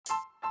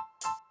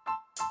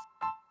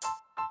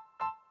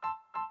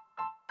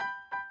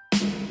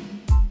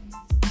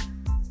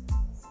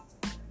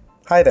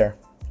Hi there,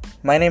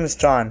 my name is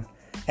John,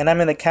 and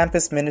I'm in the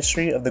campus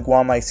ministry of the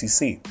Guam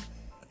ICC,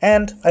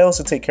 and I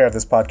also take care of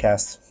this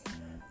podcast.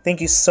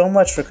 Thank you so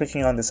much for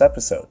clicking on this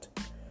episode.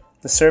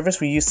 The service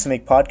we use to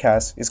make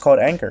podcasts is called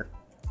Anchor.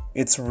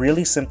 It's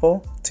really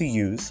simple to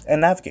use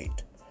and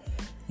navigate.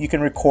 You can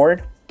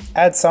record,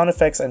 add sound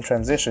effects and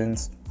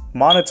transitions,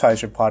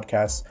 monetize your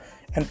podcasts,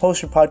 and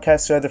post your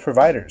podcast to other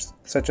providers,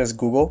 such as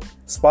Google,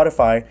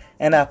 Spotify,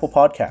 and Apple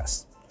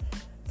Podcasts.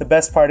 The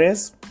best part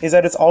is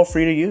that it's all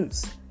free to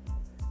use.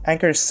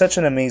 Anchor is such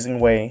an amazing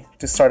way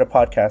to start a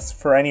podcast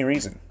for any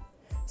reason,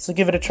 so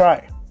give it a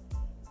try.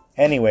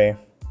 Anyway,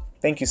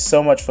 thank you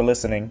so much for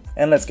listening,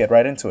 and let's get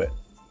right into it.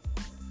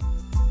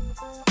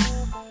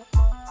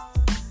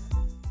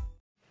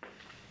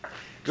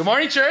 Good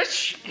morning,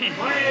 church. Good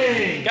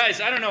morning.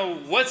 Guys, I don't know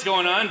what's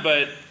going on,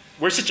 but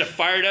we're such a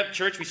fired up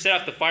church, we set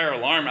off the fire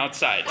alarm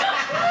outside.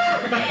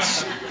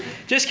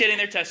 Just kidding,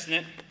 they're testing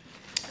it.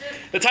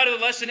 The title of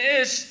the lesson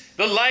is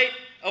The Light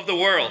of the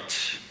World.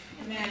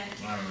 Amen.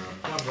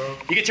 Come on, bro.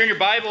 You can turn your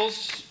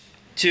Bibles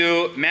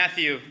to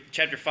Matthew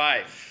chapter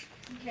 5.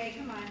 Okay,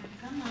 come on.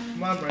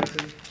 Come on,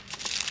 Bryson.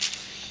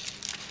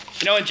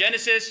 You know, in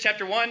Genesis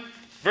chapter 1,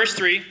 verse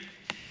 3,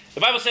 the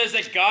Bible says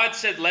that God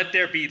said, "Let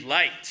there be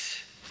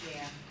light."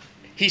 Yeah.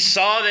 He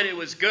saw that it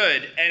was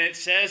good, and it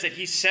says that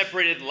he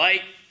separated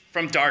light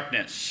from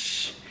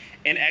darkness.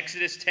 In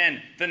Exodus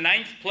 10, the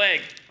 9th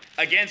plague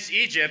against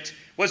Egypt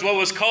was what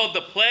was called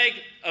the plague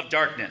of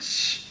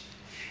darkness.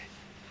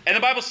 And the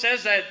Bible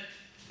says that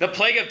the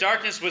plague of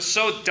darkness was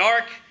so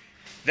dark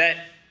that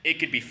it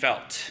could be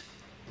felt.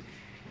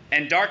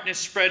 And darkness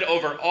spread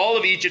over all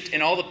of Egypt,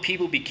 and all the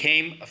people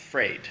became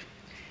afraid.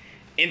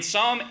 In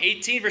Psalm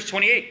 18, verse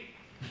 28,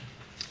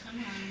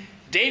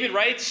 David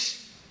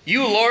writes,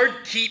 "You, Lord,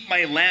 keep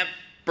my lamp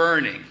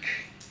burning.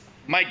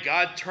 My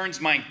God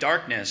turns my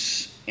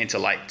darkness into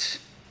light."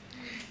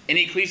 In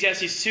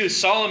Ecclesiastes 2,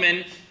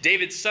 Solomon,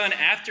 David's son,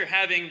 after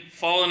having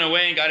fallen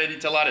away and got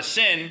into a lot of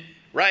sin,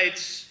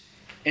 writes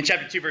in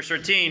chapter 2, verse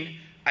 13,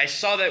 "I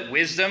saw that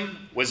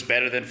wisdom was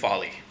better than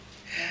folly.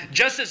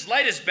 Just as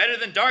light is better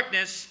than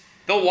darkness,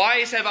 the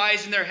wise have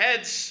eyes in their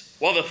heads,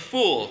 while the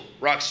fool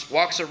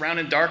walks around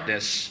in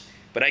darkness.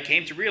 But I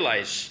came to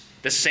realize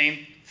the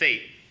same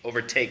fate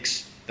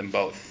overtakes them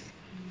both."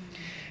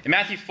 In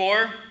Matthew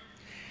 4,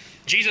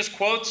 Jesus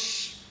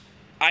quotes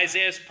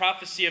Isaiah's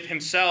prophecy of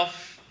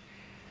himself,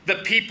 "The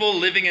people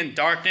living in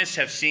darkness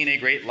have seen a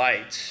great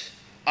light.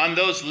 On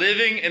those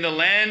living in the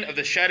land of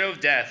the shadow of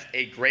death,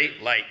 a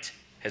great light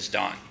has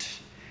dawned,"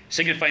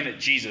 signifying that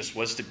Jesus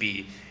was to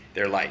be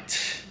their light.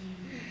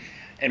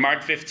 In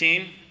Mark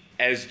 15,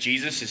 as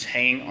Jesus is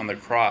hanging on the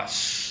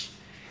cross,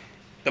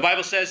 the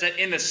Bible says that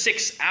in the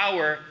 6th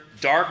hour,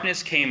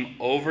 darkness came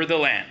over the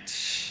land.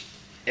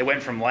 It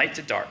went from light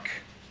to dark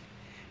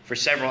for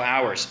several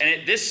hours.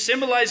 And this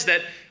symbolized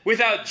that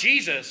without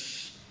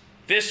Jesus,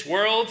 this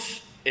world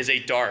is a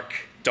dark,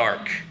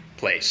 dark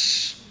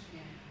place.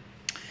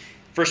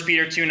 1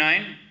 Peter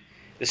 2:9,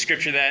 the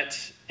scripture that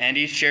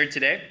Andy shared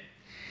today,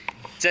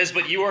 says,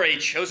 "But you are a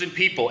chosen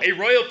people, a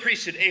royal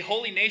priesthood, a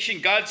holy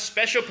nation, God's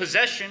special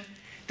possession,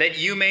 that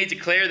you may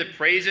declare the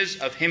praises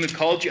of him who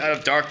called you out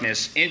of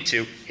darkness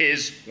into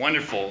his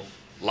wonderful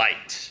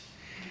light."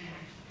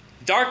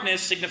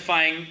 Darkness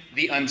signifying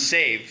the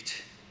unsaved,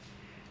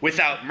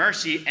 without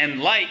mercy,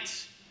 and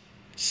light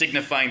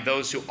signifying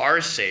those who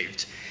are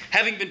saved,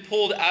 having been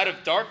pulled out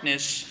of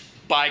darkness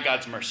by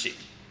God's mercy.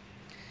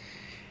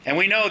 And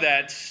we know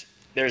that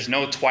there's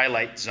no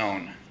twilight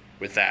zone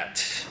with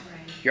that.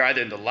 You're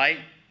either in the light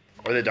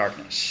or the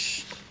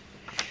darkness.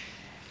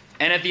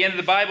 And at the end of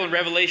the Bible, in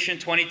Revelation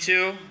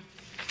 22,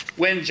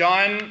 when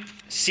John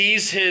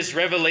sees his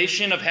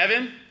revelation of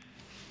heaven,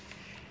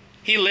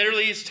 he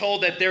literally is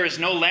told that there is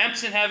no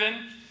lamps in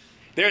heaven,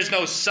 there is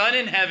no sun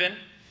in heaven,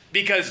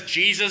 because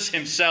Jesus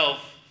himself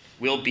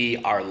will be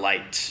our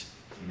light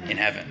in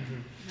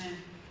heaven.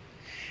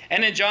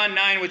 And in John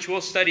 9, which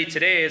we'll study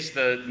today as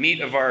the meat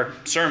of our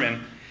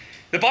sermon,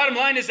 the bottom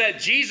line is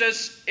that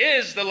Jesus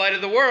is the light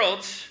of the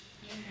world.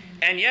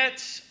 And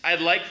yet,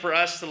 I'd like for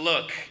us to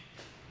look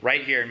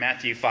right here in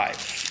Matthew 5,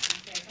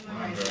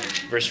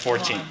 verse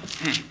 14.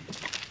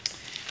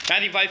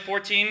 Matthew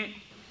 5:14,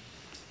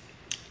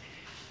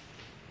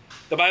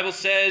 the Bible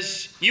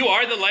says, "You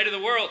are the light of the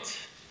world.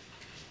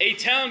 A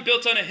town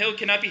built on a hill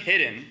cannot be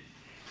hidden.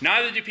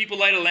 Neither do people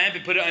light a lamp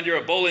and put it under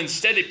a bowl.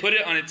 Instead, they put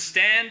it on its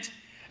stand,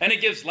 and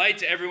it gives light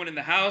to everyone in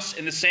the house.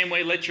 In the same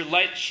way, let your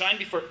light shine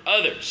before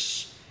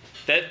others,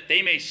 that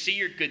they may see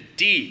your good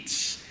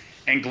deeds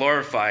and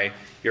glorify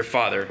your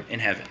Father in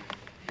heaven."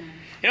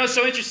 You know, it's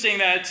so interesting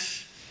that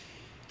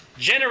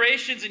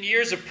generations and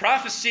years of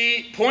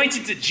prophecy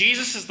pointing to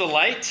Jesus as the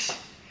light,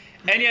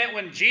 and yet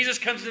when Jesus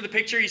comes into the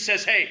picture, he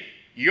says, "Hey,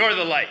 you're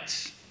the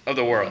light of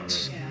the world."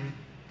 Yeah.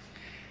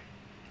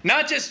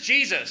 Not just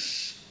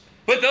Jesus,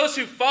 but those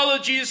who follow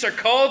Jesus are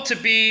called to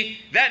be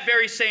that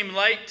very same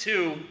light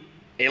to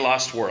a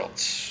lost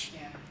world.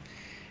 Yeah.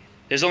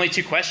 There's only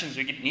two questions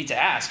we need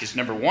to ask. Is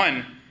number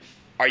one,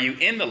 are you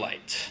in the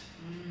light?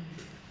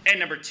 And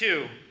number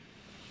two,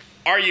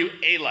 are you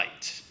a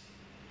light?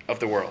 of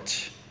the world.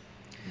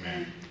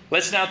 Amen.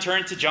 Let's now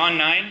turn to John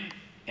 9,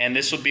 and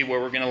this will be where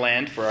we're going to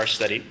land for our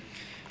study.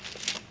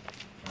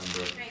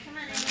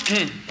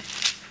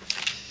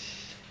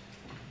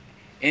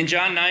 In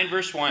John 9,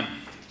 verse 1,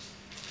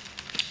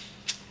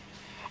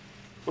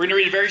 we're going to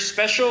read a very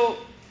special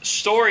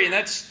story, and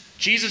that's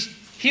Jesus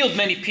healed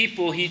many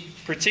people. He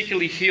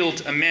particularly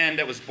healed a man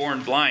that was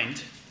born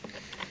blind.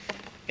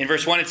 In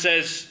verse 1 it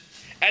says,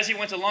 as he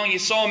went along, he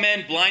saw a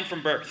man blind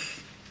from birth.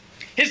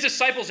 His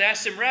disciples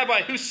asked him,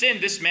 Rabbi, who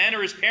sinned, this man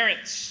or his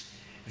parents,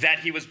 that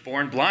he was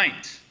born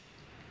blind?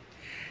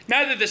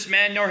 Neither this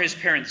man nor his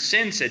parents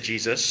sinned, said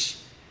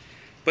Jesus,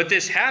 but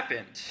this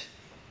happened,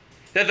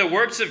 that the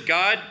works of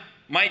God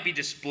might be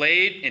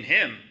displayed in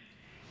him.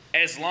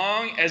 As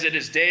long as it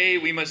is day,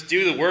 we must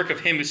do the work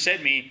of him who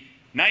sent me.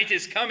 Night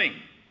is coming,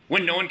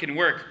 when no one can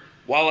work.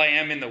 While I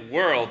am in the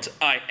world,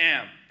 I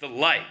am the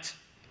light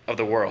of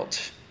the world.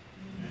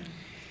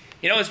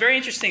 You know, it's very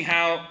interesting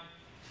how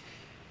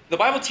the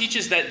Bible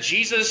teaches that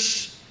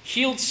Jesus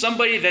healed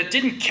somebody that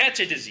didn't catch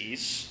a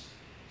disease,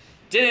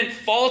 didn't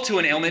fall to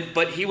an ailment,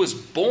 but he was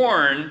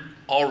born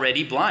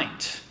already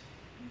blind.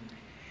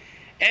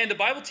 And the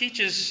Bible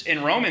teaches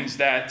in Romans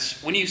that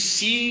when you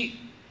see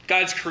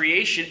God's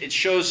creation, it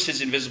shows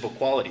his invisible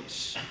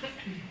qualities.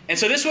 And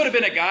so this would have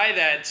been a guy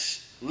that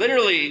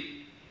literally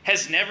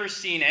has never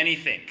seen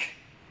anything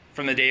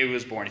from the day he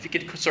was born, if you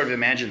could sort of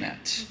imagine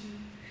that.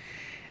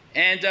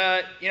 And,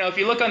 if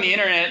you look on the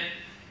internet,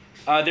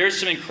 there's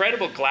some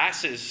incredible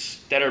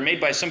glasses that are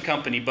made by some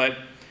company, but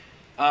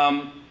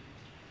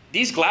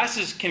these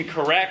glasses can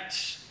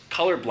correct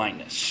color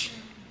blindness.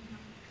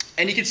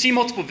 And you can see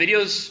multiple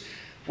videos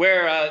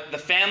where the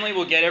family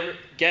will get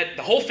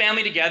the whole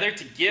family together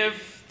to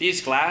give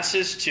these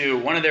glasses to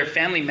one of their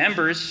family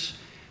members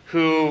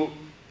who,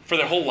 for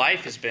their whole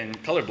life, has been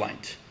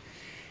colorblind.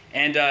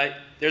 And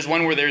there's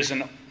one where there's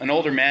an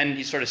older man.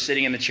 He's sort of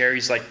sitting in the chair.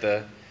 He's like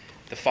the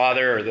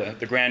father or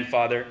the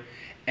grandfather.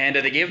 And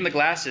they gave him the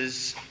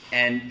glasses,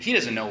 and he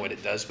doesn't know what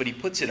it does, but he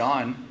puts it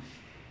on,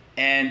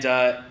 and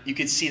you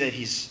can see that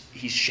he's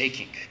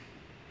shaking,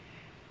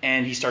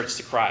 and he starts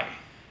to cry.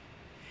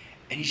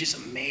 And he's just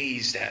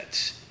amazed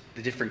at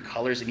the different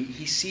colors, and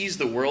he sees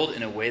the world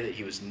in a way that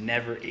he was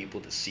never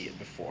able to see it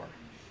before.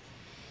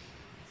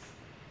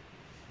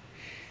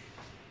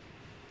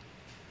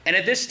 And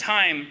at this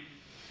time,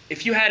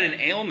 if you had an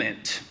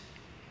ailment,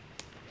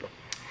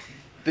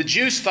 the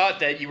Jews thought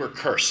that you were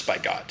cursed by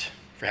God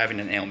for having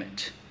an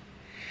ailment.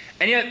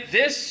 And yet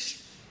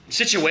this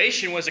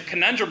situation was a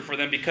conundrum for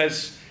them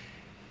because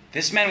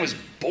this man was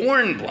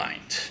born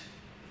blind.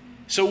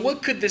 So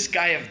what could this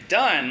guy have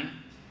done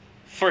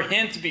for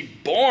him to be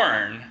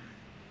born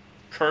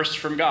cursed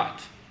from God?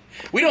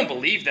 We don't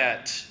believe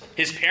that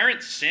his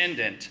parents sinned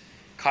and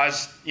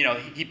caused,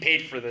 he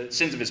paid for the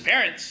sins of his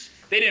parents.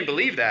 They didn't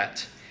believe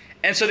that.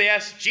 And so they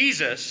asked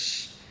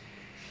Jesus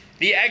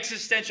the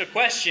existential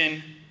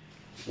question,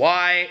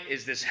 why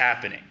is this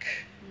happening?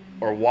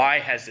 Or why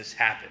has this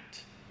happened?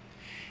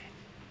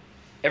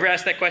 Ever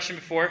asked that question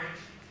before?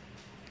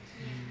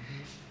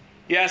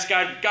 You ask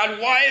God,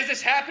 why is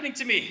this happening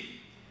to me?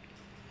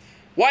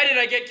 Why did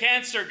I get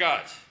cancer,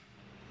 God?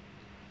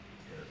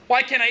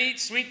 Why can't I eat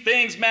sweet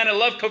things? Man, I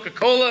love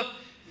Coca-Cola.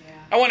 Yeah.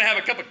 I want to have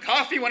a cup of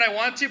coffee when I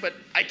want to, but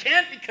I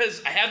can't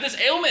because I have this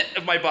ailment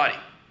of my body.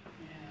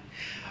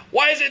 Yeah.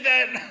 Why is it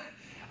that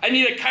I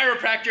need a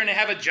chiropractor and I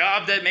have a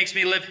job that makes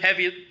me lift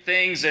heavy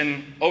things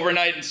and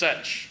overnight and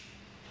such?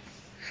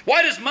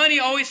 Why does money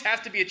always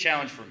have to be a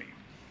challenge for me?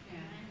 Yeah.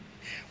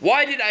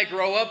 Why did I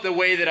grow up the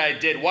way that I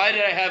did? Why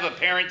did I have a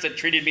parent that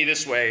treated me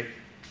this way?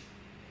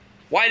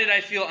 Why did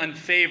I feel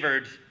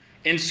unfavored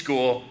in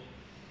school?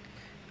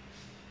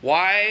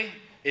 Why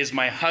is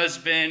my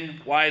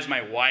husband, why is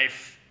my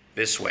wife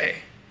this way?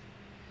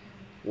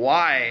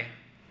 Why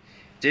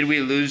did we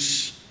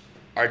lose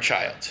our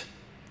child?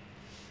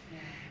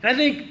 And I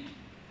think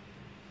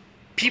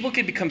people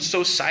can become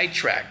so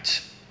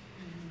sidetracked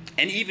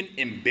and even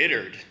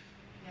embittered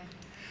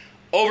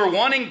over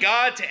wanting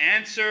God to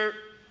answer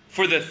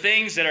for the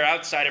things that are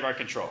outside of our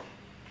control.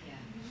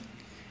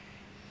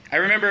 I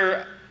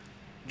remember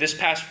this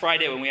past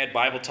Friday when we had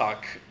Bible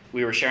talk,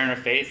 we were sharing our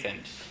faith, and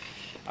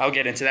I'll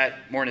get into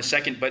that more in a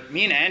second. But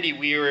me and Andy,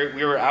 we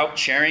were out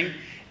sharing,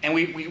 and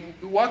we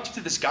walked into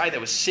this guy that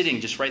was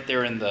sitting just right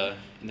there in the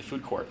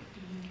food court.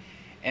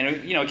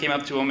 And came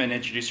up to him and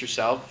introduced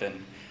herself,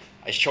 and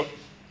I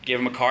gave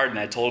him a card, and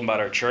I told him about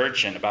our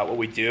church and about what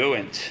we do,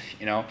 and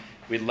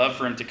we'd love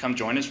for him to come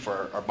join us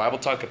for our Bible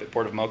talk up at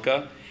Port of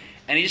Mocha.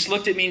 And he just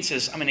looked at me and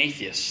says, "I'm an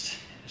atheist."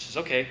 I says,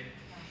 "Okay."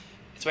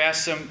 So I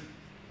asked him,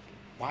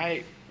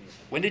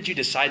 when did you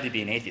decide to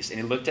be an atheist? And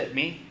he looked at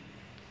me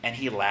and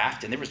he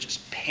laughed, and there was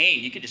just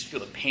pain. You could just feel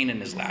the pain in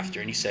his laughter.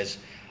 And he says,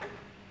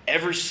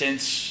 "Ever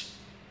since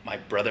my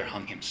brother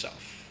hung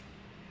himself."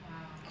 Wow.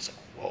 I was like,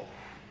 whoa.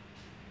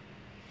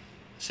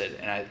 I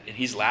said, and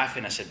he's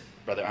laughing. I said,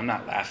 "Brother, I'm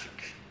not laughing.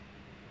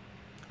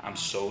 I'm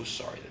so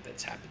sorry that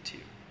that's happened to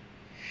you."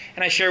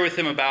 And I share with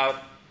him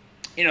about,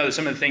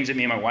 some of the things that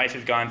me and my wife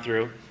have gone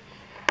through.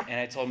 And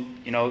I told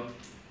him,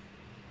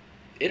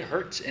 it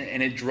hurt.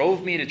 And it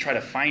drove me to try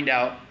to find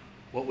out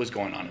what was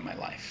going on in my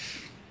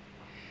life.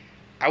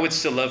 I would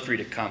still love for you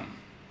to come.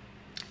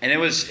 And it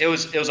was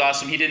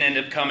awesome. He didn't end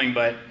up coming,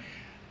 but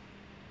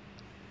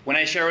when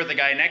I shared with the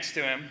guy next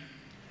to him,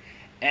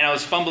 and I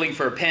was fumbling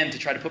for a pen to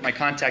try to put my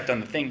contact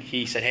on the thing,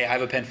 he said, "Hey, I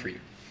have a pen for you."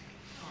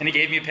 And he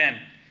gave me a pen.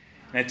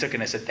 And I took it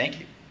and I said, "Thank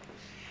you."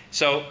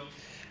 So,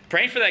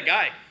 praying for that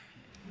guy.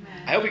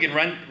 I hope we can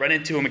run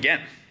into him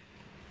again.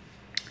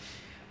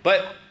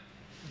 But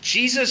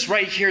Jesus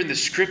right here in the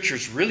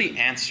scriptures really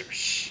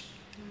answers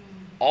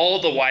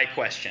all the why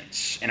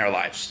questions in our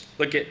lives.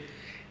 Look at,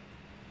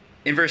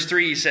 in verse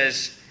 3 he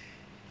says,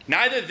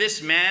 "Neither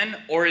this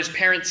man or his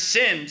parents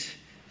sinned,"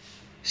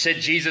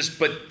 said Jesus,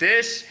 "but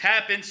this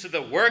happened so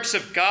the works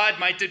of God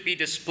might be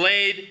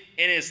displayed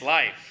in his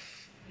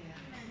life."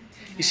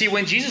 You see,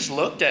 when Jesus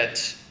looked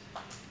at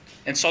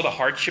and saw the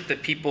hardship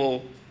that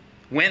people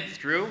went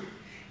through,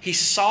 he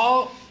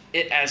saw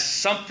it as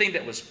something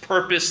that was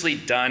purposely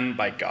done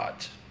by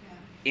God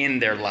in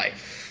their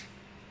life,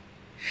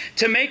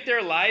 to make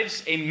their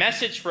lives a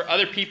message for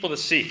other people to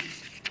see.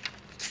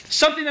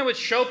 Something that would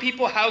show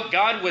people how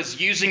God was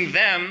using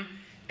them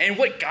and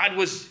what God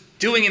was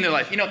doing in their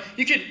life. You know,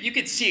 you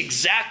could see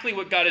exactly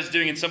what God is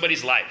doing in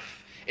somebody's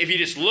life if you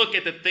just look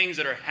at the things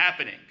that are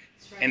happening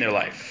in their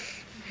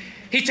life.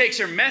 He takes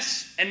your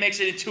mess and makes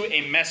it into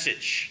a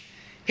message.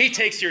 He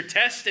takes your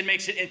test and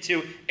makes it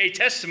into a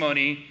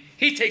testimony.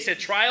 He takes a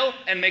trial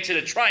and makes it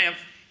a triumph.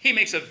 He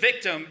makes a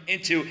victim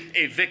into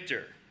a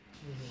victor.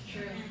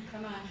 True.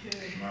 Come on.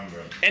 Come on,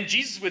 bro. And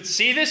Jesus would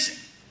see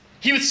this.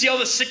 He would see all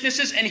the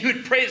sicknesses and he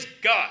would praise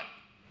God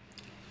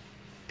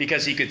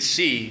because he could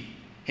see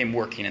him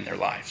working in their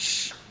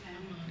lives.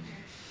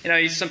 You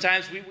know,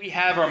 sometimes we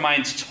have our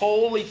minds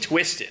totally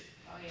twisted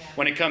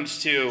when it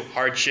comes to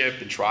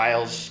hardship and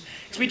trials,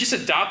 because we just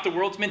adopt the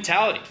world's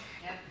mentality.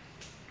 Yep.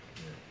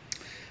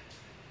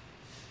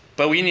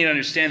 But we need to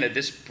understand that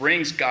this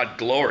brings God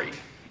glory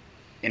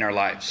in our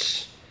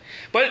lives.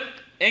 But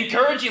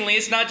encouragingly,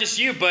 it's not just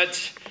you,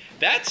 but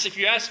that's, if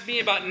you ask me,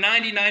 about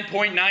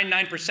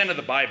 99.99% of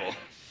the Bible.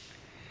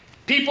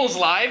 People's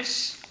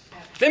lives,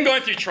 them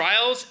going through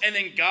trials, and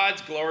then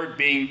God's glory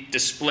being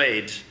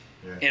displayed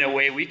in a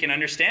way we can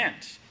understand.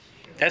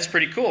 That's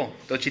pretty cool,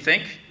 don't you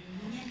think?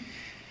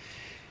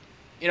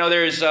 You know,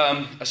 there's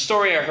a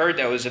story I heard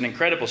that was an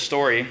incredible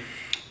story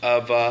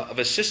of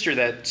a sister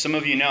that some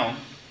of you know,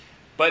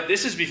 but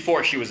this is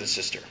before she was a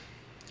sister.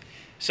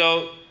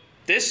 So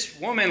this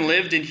woman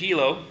lived in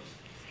Hilo,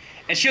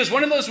 and she was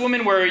one of those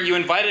women where you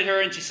invited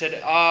her and she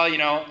said, "Oh, you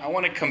know, I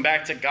want to come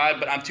back to God,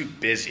 but I'm too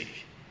busy."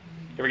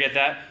 You ever get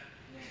that?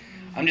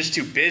 "I'm just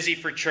too busy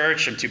for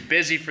church. I'm too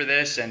busy for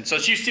this." And so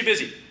she's too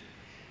busy.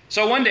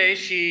 So one day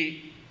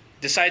she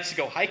decides to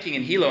go hiking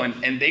in Hilo,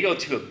 and they go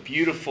to a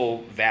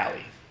beautiful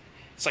valley.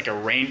 It's like a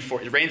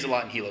rainforest. It rains a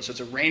lot in Hilo, so it's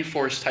a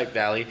rainforest type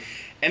valley.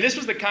 And this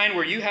was the kind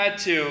where you had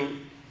to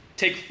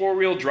take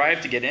four-wheel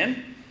drive to get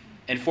in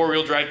and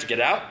four-wheel drive to get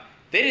out.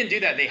 They didn't do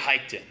that. They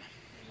hiked in.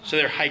 So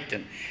they're hiked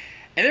in.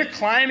 And they're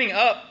climbing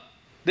up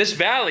this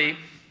valley,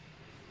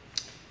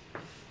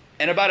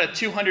 and about a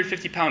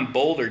 250-pound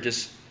boulder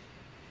just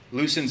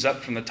loosens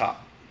up from the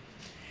top.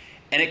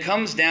 And it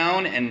comes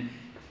down, and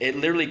it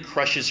literally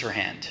crushes her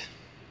hand.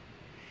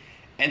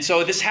 And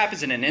so this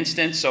happens in an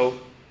instant,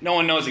 so no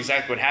one knows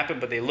exactly what happened,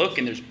 but they look,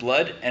 and there's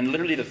blood, and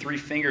literally the 3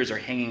 fingers are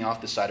hanging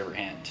off the side of her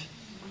hand.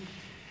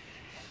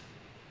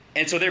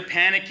 And so they're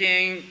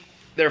panicking,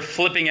 they're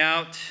flipping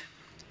out.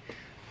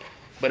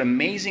 But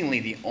amazingly,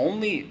 the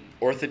only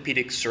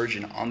orthopedic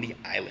surgeon on the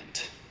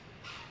island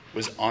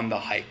was on the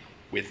hike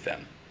with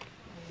them.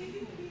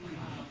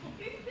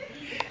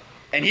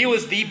 And he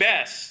was the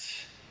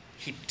best.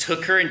 He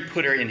took her and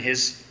put her in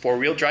his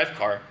four-wheel drive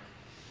car,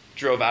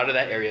 drove out of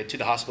that area to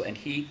the hospital, and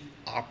he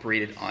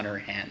operated on her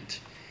hand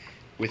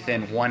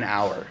within 1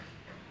 hour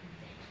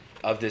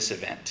of this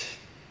event.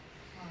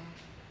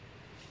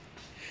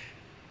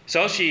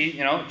 So she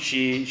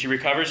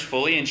recovers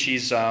fully, and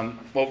she's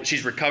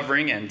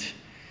recovering, and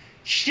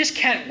she just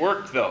can't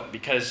work though,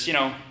 because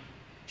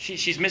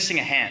she's missing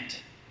a hand.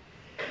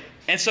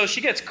 And so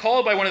she gets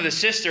called by one of the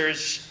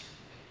sisters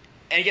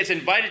and gets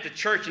invited to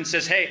church and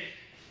says, "Hey,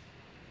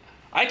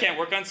 I can't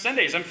work on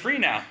Sundays. I'm free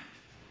now."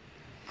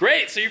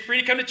 "Great, so you're free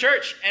to come to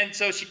church." And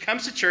so she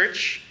comes to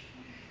church.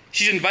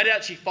 She's invited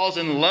out. She falls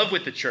in love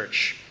with the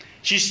church.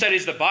 She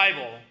studies the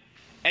Bible,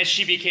 and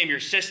she became your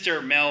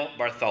sister, Mel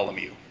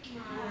Bartholomew.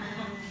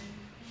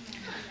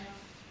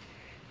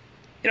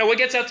 You know, what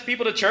gets out to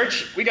people to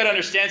church? We got to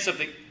understand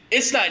something.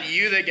 It's not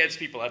you that gets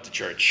people out to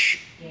church.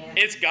 Yeah.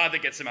 It's God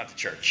that gets them out to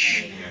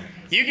church. Yeah.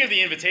 You give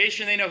the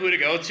invitation, they know who to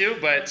go to,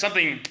 but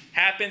something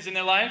happens in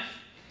their life,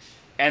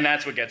 and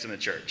that's what gets them to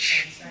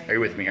church. Right. Are you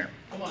with me here?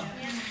 Come on.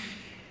 Yeah.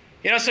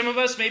 You know, some of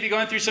us may be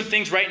going through some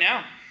things right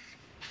now.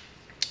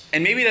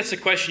 And maybe that's the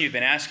question you've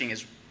been asking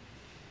is,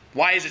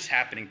 why is this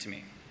happening to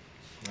me?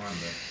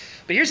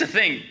 But here's the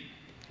thing.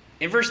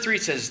 In verse 3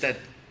 it says that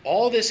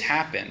all this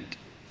happened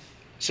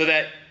so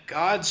that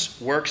God's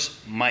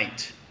works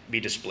might be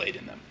displayed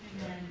in them.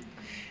 Amen.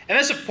 And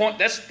that's the point.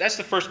 That's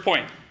the first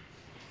point.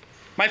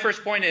 My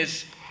first point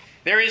is,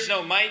 there is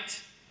no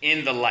might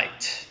in the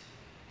light.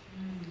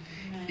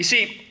 You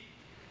see,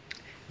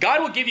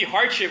 God will give you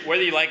hardship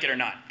whether you like it or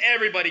not.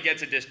 Everybody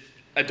gets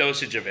a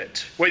dosage of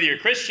it. Whether you're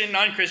Christian,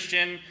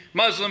 non-Christian,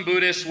 Muslim,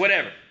 Buddhist,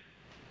 whatever.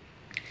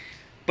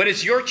 But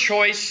it's your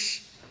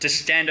choice to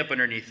stand up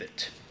underneath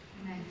it.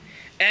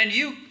 And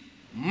you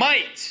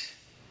might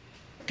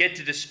get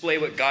to display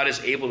what God is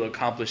able to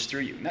accomplish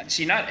through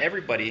you. Not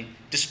everybody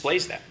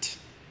displays that.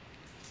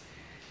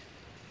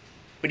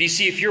 But you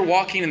see, if you're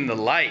walking in the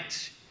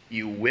light,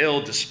 you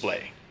will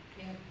display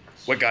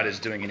what God is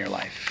doing in your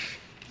life.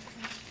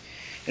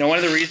 You know, one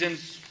of the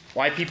reasons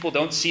why people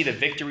don't see the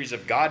victories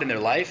of God in their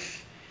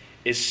life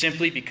is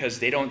simply because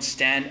they don't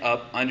stand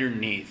up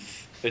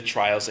underneath the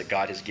trials that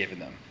God has given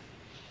them.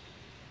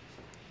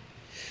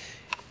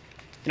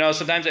 You know,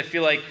 sometimes I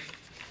feel like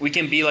we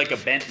can be like a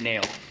bent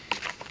nail.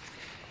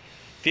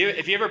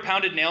 If you ever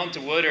pounded nail into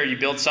wood or you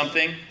build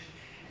something,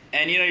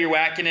 and you know you're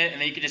whacking it,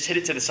 and then you can just hit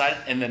it to the side,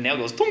 and the nail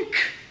goes thunk.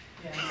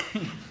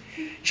 Yeah.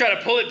 Try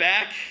to pull it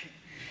back,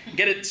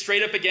 get it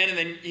straight up again, and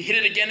then you hit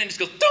it again, and it just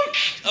goes thunk,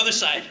 other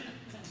side.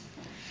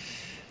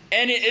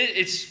 And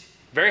it's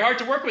very hard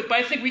to work with, but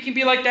I think we can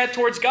be like that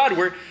towards God,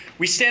 where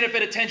we stand up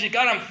at attention.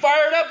 God, I'm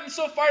fired up, I'm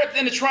so fired up.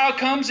 Then the trial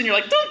comes, and you're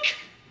like, thunk.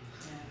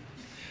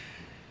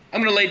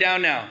 I'm going to lay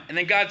down now. And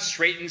then God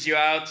straightens you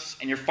out,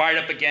 and you're fired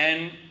up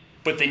again,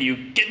 but then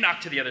you get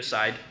knocked to the other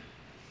side.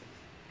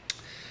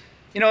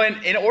 You know,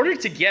 in order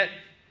to get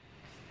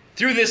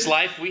through this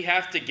life, we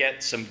have to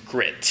get some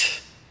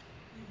grit.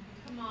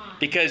 Come on.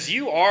 Because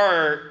you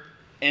are,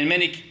 in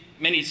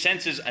many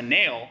senses, a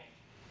nail,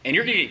 and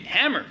you're getting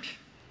hammered.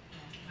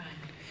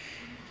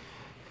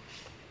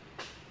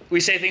 We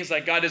say things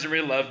like, God doesn't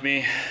really love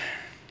me.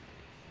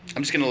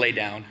 I'm just going to lay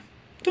down.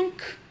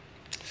 Dunk.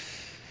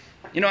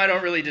 You know, I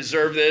don't really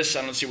deserve this.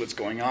 I don't see what's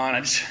going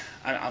on.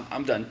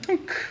 I'm done.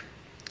 Dunk.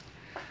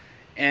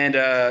 And,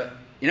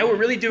 you know, we're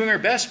really doing our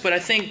best, but I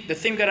think the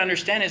thing we've got to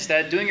understand is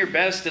that doing your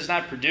best does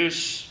not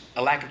produce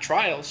a lack of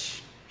trials.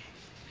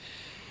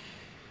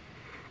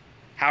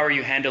 How are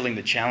you handling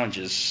the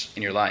challenges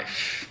in your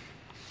life?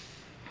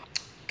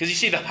 Because you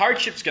see, the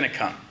hardship's going to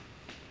come.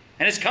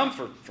 And it's come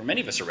for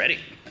many of us already.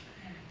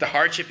 The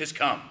hardship has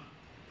come.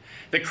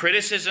 The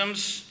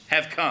criticisms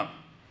have come.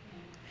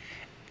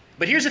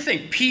 But here's the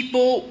thing.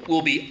 People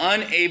will be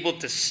unable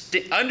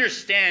to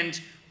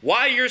understand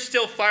why you're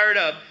still fired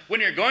up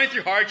when you're going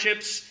through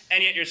hardships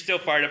and yet you're still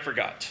fired up for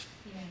God.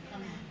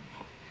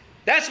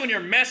 That's when your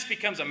mess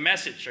becomes a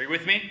message. Are you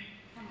with me?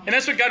 And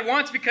that's what God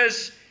wants,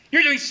 because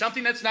you're doing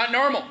something that's not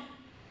normal.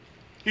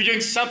 You're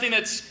doing something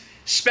that's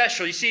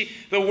special. You see,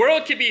 the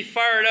world can be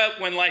fired up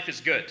when life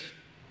is good.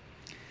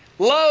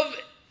 Love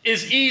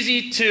is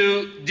easy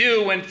to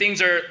do when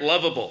things are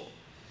lovable.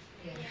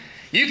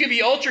 You can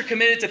be ultra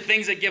committed to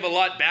things that give a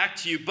lot back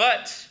to you,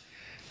 but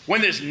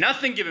when there's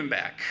nothing given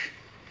back,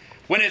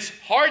 when it's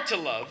hard to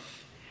love,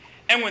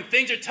 and when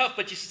things are tough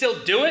but you still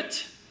do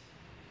it,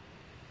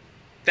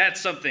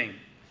 that's something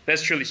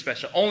that's truly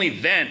special.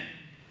 Only then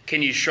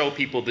can you show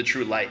people the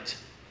true light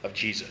of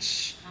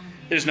Jesus.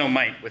 There's no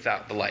might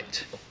without the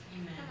light.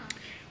 Amen.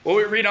 Well,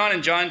 we read on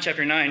in John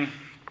chapter 9,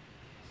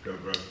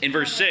 in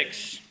verse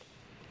 6.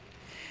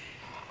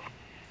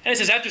 And it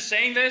says, after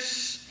saying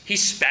this, he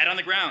spat on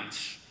the ground,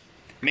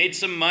 made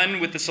some mud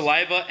with the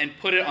saliva, and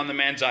put it on the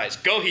man's eyes.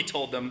 Go, he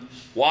told them,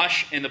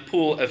 wash in the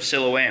pool of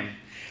Siloam,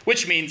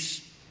 which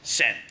means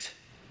sent.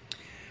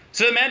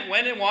 So the man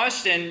went and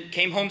washed and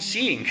came home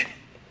seeing.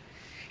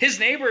 His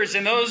neighbors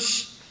and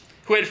those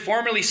who had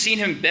formerly seen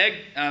him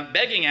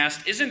begging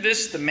asked, isn't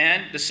this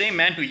the same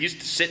man who used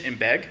to sit and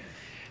beg?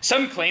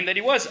 Some claimed that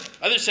he was.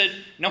 Others said,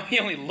 no, he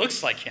only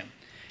looks like him.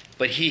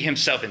 But he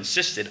himself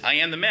insisted, I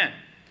am the man.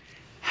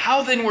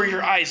 How then were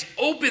your eyes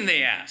open,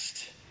 they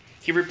asked.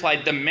 He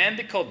replied, the man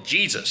they called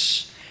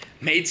Jesus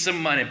made some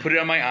mud and put it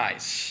on my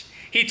eyes.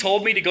 He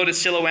told me to go to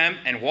Siloam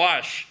and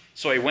wash.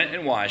 So I went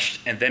and washed,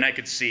 and then I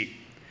could see.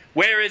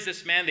 Where is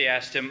this man? They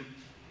asked him.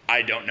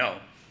 I don't know,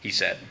 he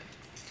said.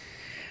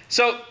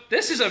 So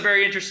this is a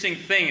very interesting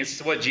thing as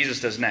to what Jesus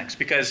does next.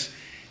 Because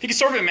you can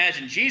sort of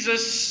imagine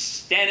Jesus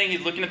standing,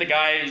 he's looking at the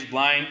guy who's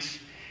blind.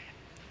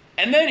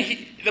 And then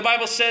the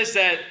Bible says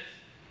that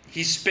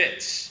he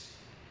spits.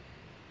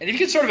 And if you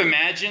can sort of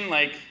imagine,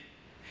 like,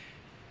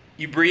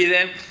 you breathe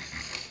in.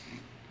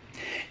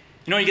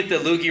 You know, you get the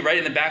loogie right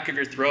in the back of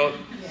your throat.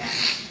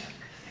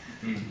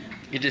 Yeah.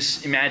 You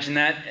just imagine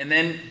that. And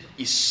then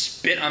you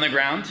spit on the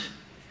ground.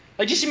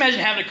 Like, just imagine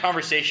having a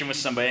conversation with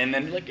somebody and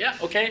then you're like, yeah,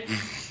 okay.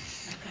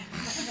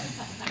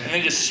 And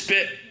then just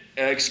spit.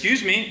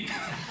 Excuse me.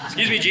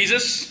 Excuse me,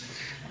 Jesus.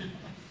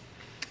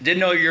 Didn't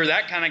know you're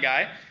that kind of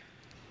guy.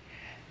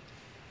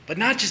 But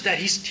not just that.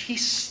 He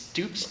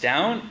stoops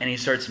down and he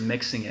starts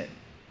mixing it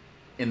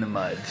in the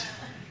mud.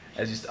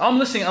 I'm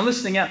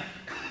listening out.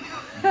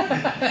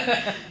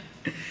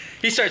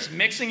 He starts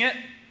mixing it,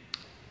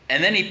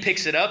 and then he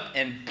picks it up,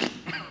 and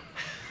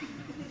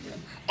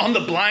on the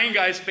blind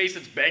guy's face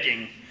that's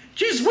begging,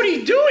 Jesus, what are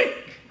you doing?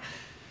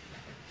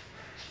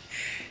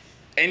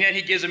 And yet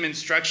he gives him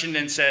instruction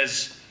and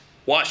says,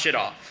 wash it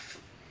off.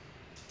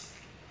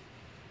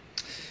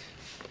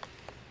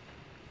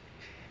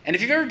 And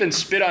if you've ever been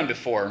spit on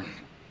before,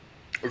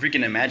 or if you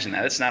can imagine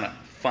that, it's not a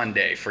fun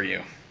day for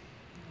you.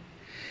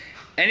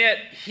 And yet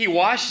he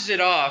washes it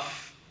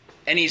off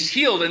and he's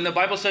healed. And the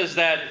Bible says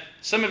that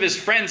some of his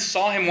friends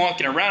saw him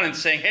walking around and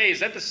saying, hey, is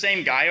that the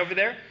same guy over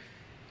there?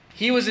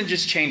 He wasn't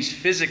just changed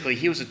physically,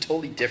 he was a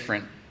totally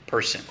different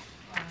person.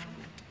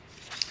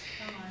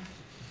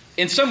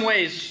 In some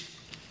ways,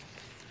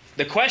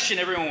 the question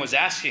everyone was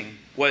asking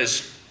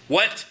was,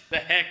 what the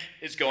heck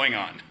is going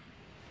on?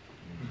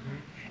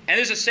 And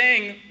there's a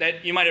saying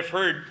that you might have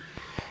heard,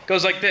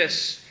 goes like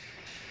this.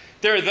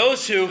 There are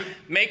those who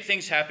make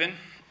things happen.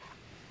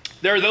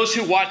 There are those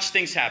who watch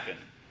things happen.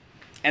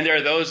 And there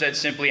are those that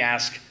simply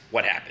ask,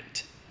 what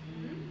happened?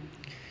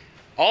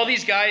 All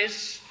these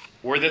guys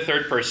were the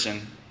third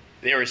person.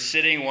 They were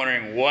sitting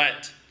wondering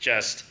what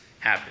just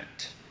happened.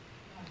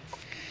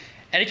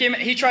 And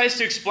he tries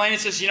to explain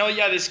and says,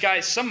 yeah, this guy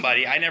is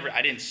somebody. I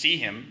didn't see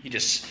him.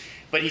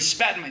 But he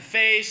spat in my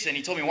face and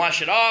he told me to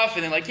wash it off.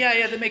 And they're like,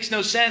 yeah, that makes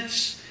no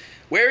sense.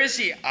 Where is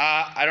he?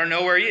 I don't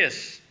know where he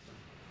is.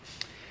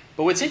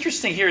 But what's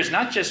interesting here is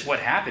not just what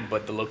happened,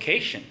 but the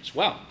location as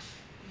well.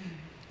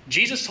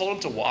 Jesus told him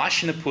to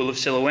wash in the pool of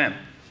Siloam.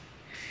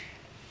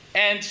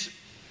 And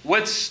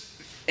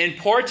what's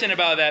important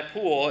about that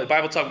pool, in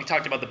Bible talk, we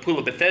talked about the pool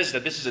of Bethesda.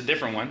 This is a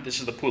different one. This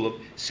is the pool of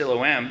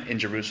Siloam in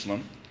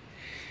Jerusalem.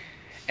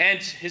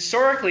 And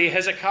historically,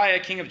 Hezekiah,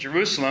 king of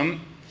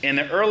Jerusalem, in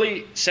the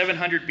early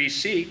 700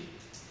 BC,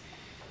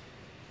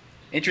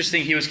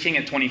 interesting, he was king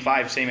at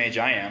 25, same age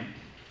I am.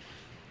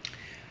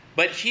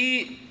 But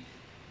he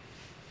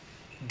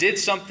did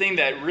something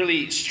that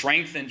really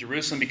strengthened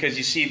Jerusalem because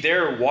you see,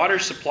 their water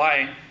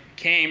supply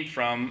came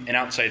from an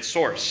outside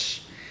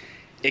source.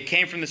 It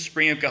came from the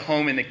spring of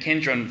Gihon in the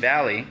Kidron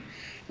Valley,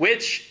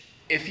 which,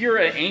 if you're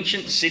an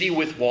ancient city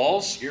with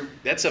walls,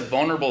 that's a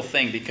vulnerable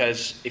thing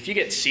because if you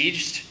get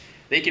sieged,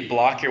 they could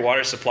block your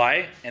water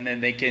supply and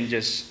then they can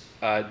just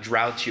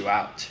drought you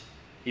out.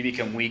 You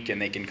become weak and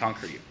they can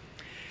conquer you.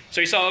 So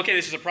he saw, okay,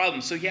 this is a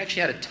problem. So he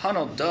actually had a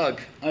tunnel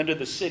dug under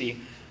the city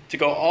to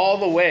go all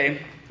the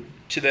way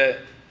to the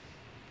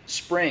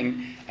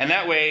spring. And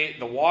that way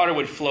the water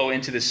would flow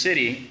into the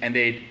city and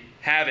they'd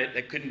have it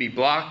that couldn't be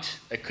blocked,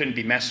 that couldn't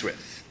be messed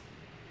with.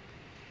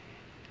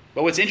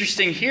 But what's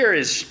interesting here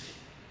is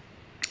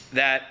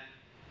that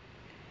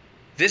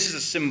this is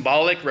a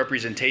symbolic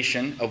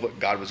representation of what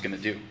God was going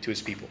to do to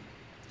his people.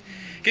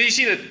 Because you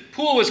see, the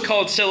pool was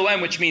called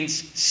Siloam, which means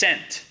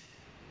sent.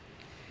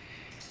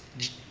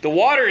 The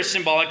water is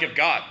symbolic of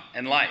God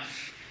and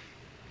life.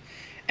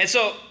 And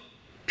so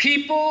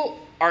people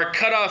are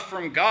cut off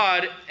from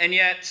God, and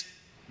yet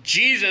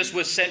Jesus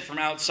was sent from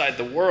outside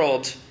the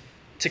world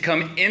to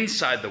come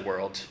inside the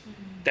world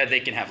that they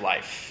can have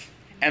life.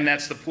 And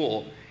that's the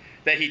pool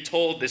that he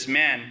told this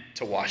man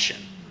to wash in.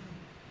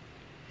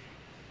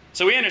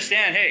 So we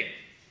understand, hey,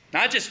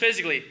 not just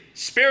physically,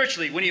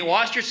 spiritually, when you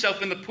wash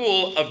yourself in the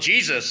pool of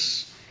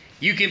Jesus,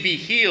 you can be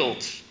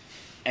healed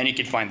and you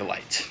can find the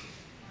light.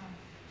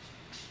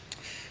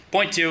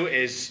 Point 2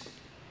 is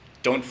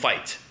don't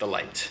fight the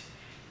light.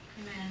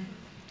 Amen.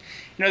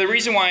 The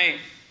reason why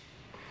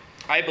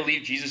I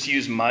believe Jesus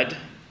used mud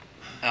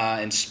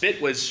and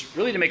spit was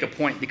really to make a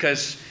point,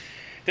 because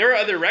there are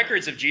other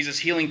records of Jesus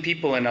healing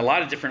people in a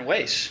lot of different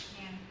ways.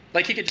 Yeah.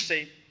 Like he could just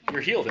say,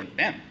 you're healed, and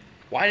bam.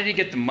 Why did he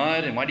get the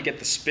mud and why did he get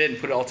the spit and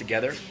put it all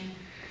together? Yeah.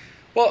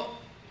 Well,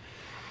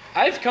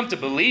 I've come to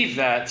believe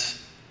that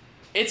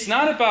it's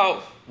not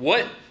about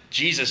what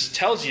Jesus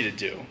tells you to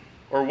do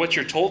or what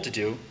you're told to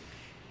do.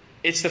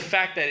 It's the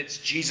fact that it's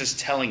Jesus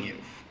telling you.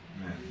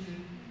 Amen.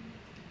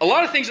 A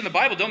lot of things in the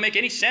Bible don't make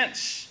any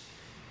sense.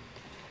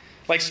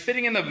 Like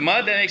spitting in the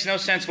mud, that makes no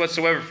sense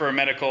whatsoever for a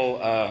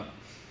medical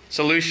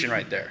solution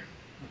right there.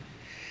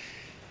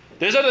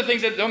 There's other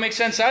things that don't make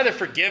sense either.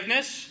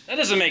 Forgiveness, that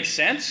doesn't make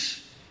sense.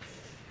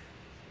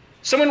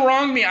 Someone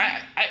wronged me.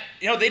 I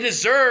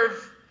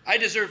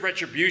deserve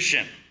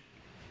retribution.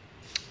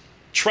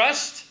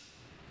 Trust.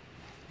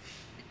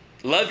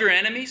 Love your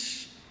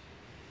enemies.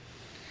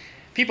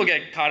 People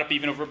get caught up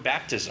even over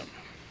baptism.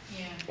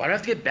 Yeah. Why do I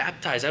have to get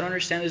baptized? I don't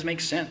understand. This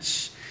makes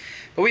sense.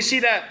 But we see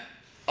that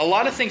a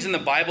lot of things in the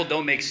Bible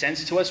don't make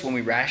sense to us when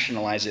we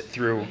rationalize it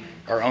through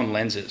our own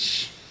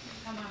lenses.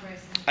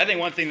 I think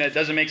one thing that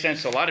doesn't make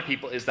sense to a lot of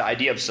people is the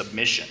idea of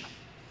submission.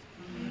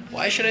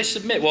 Why should I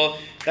submit? Well,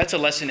 that's a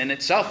lesson in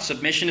itself.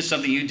 Submission is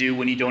something you do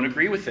when you don't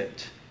agree with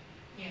it.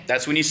 Yeah.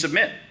 That's when you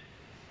submit.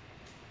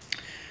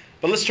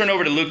 But let's turn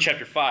over to Luke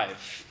chapter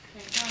 5.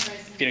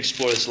 We can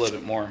explore this a little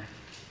bit more.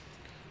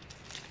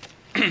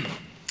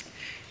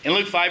 In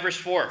Luke 5, verse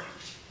 4,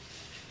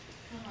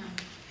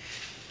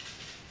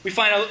 we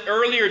find an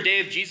earlier day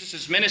of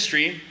Jesus'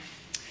 ministry.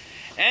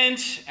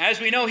 And as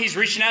we know, he's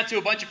reaching out to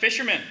a bunch of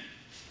fishermen.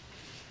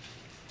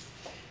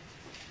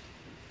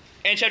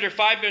 In chapter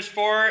 5, verse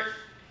 4,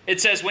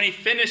 it says, when he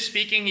finished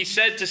speaking, he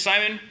said to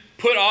Simon,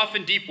 put off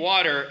in deep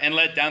water and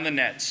let down the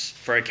nets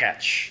for a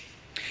catch.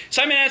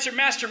 Simon answered,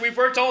 Master, we've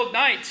worked all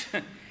night,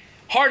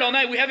 hard all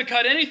night. We haven't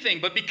caught anything,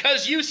 but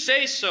because you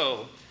say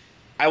so,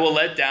 I will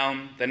let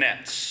down the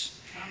nets.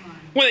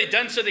 When they'd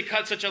done so, they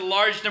caught such a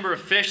large number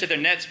of fish that their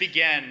nets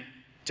began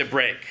to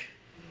break.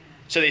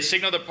 So they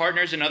signaled their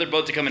partners in another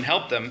boat to come and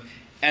help them,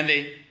 and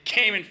they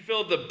came and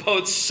filled the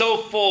boat so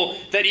full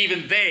that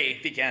even they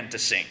began to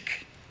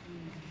sink.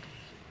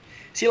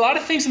 See, a lot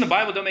of things in the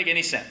Bible don't make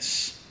any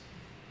sense.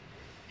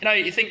 You know,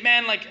 you think,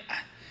 man, like,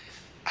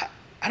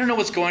 I don't know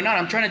what's going on.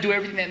 I'm trying to do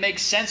everything that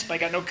makes sense, but I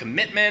got no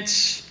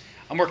commitments.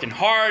 I'm working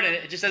hard, and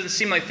it just doesn't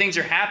seem like things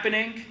are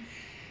happening.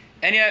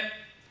 And yet,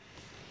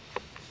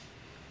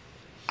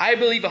 I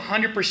believe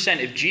 100%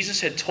 if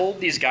Jesus had told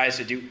these guys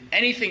to do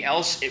anything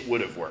else, it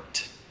would have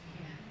worked.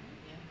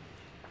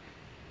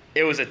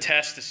 It was a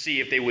test to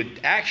see if they would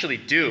actually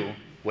do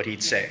what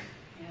he'd say.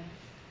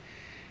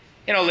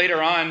 You know,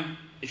 later on,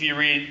 if you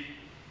read,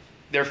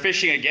 they're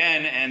fishing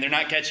again and they're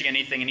not catching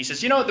anything. And he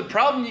says, you know what, the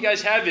problem you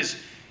guys have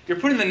is you're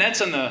putting the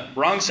nets on the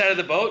wrong side of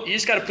the boat. You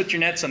just got to put your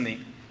nets on the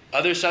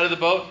other side of the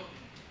boat,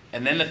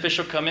 and then the fish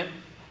will come in.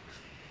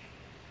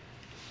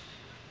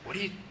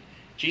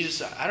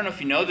 Jesus, I don't know if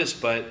you know this,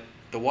 but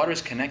the water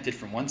is connected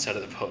from one side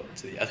of the boat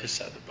to the other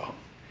side of the boat.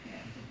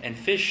 And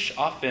fish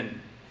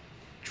often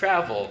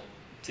travel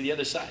to the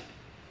other side.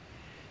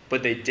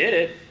 But they did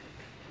it,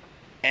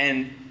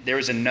 and there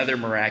was another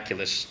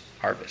miraculous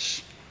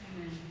harvest.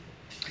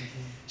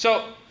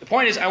 So the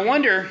point is, I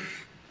wonder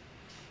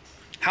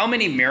how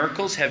many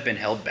miracles have been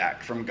held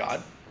back from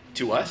God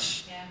to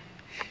us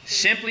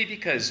simply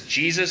because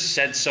Jesus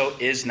said so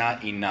is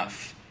not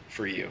enough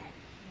for you.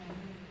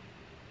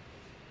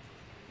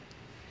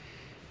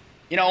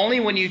 You know, only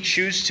when you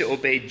choose to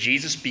obey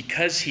Jesus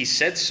because he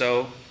said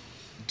so,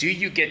 do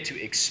you get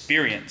to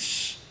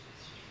experience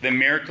the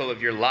miracle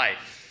of your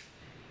life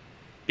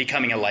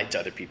becoming a light to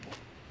other people.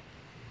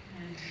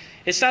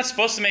 It's not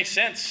supposed to make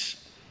sense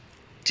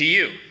to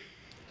you.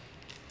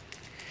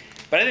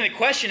 But I think the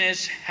question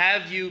is,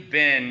 have you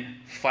been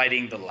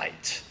fighting the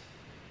light?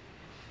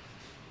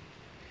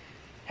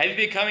 Have you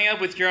been coming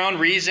up with your own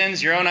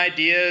reasons, your own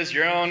ideas,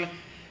 your own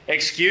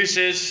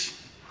excuses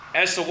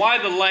as to why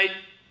the light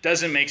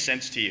doesn't make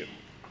sense to you?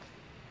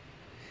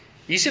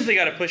 You simply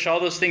got to push all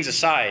those things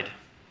aside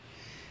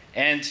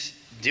and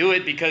do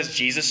it because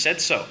Jesus said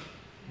so.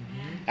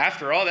 Mm-hmm.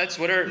 After all, that's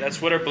what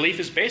our belief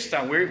is based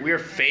on. We're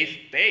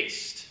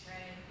faith-based. Right.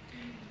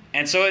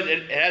 And so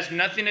it has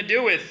nothing to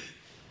do with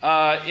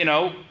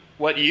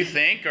what you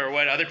think or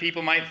what other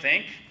people might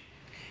think.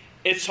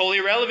 It's totally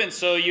irrelevant,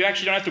 so you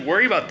actually don't have to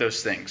worry about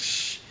those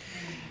things.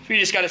 We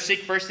just got to seek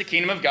first the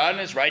kingdom of God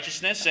and his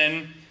righteousness,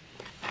 and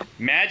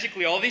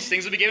magically all these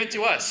things will be given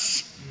to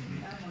us.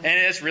 And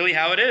that's really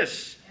how it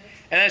is.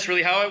 And that's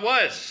really how it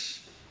was.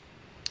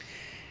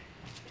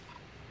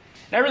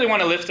 And I really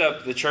want to lift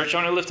up the church. I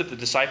want to lift up the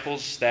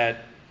disciples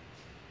that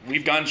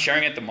we've gone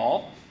sharing at the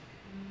mall.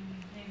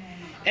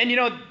 And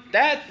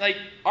that,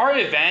 our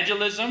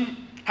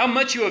evangelism, how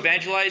much you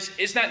evangelize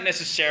is not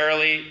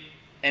necessarily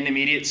an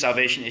immediate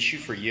salvation issue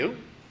for you.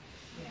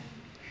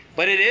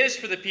 But it is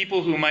for the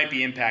people who might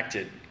be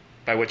impacted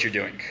by what you're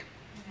doing.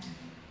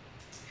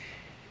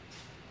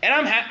 And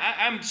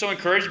I'm so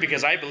encouraged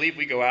because I believe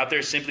we go out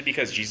there simply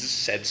because Jesus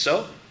said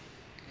so.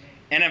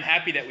 And I'm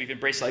happy that we've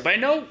embraced life. But I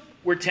know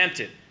we're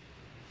tempted.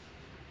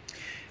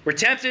 We're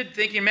tempted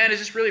thinking, man, is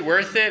this really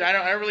worth it? I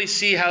don't really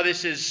see how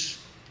this is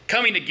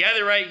coming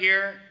together right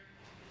here.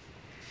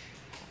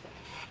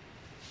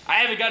 I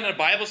haven't gotten a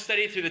Bible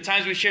study through the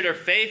times we've shared our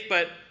faith,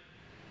 but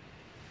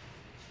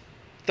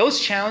those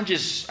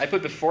challenges I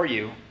put before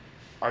you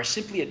are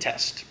simply a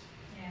test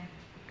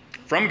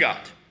from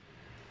God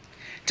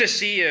to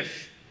see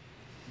if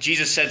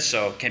Jesus said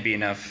so can be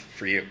enough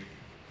for you.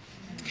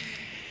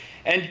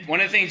 And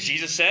one of the things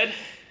Jesus said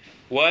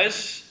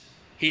was,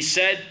 he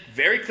said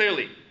very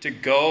clearly to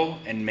go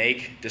and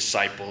make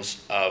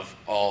disciples of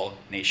all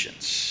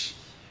nations.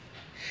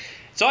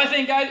 So I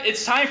think, guys,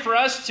 it's time for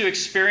us to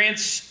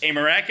experience a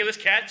miraculous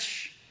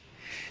catch.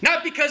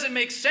 Not because it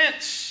makes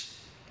sense,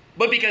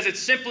 but because it's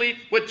simply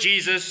what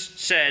Jesus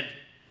said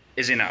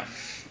is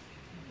enough.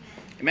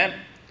 Amen.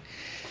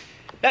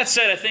 That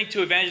said, I think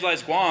to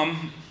evangelize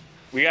Guam,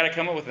 we got to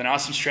come up with an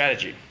awesome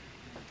strategy.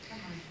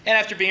 And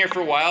after being here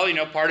for a while,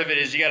 part of it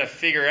is you got to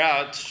figure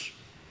out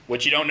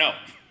what you don't know.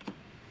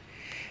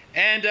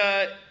 And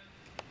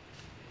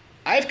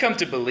I've come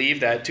to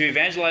believe that to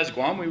evangelize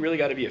Guam, we really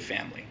got to be a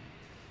family.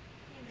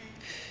 Amen.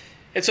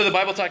 And so the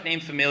Bible Talk name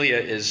Familia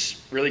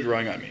is really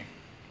growing on me.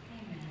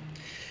 Amen.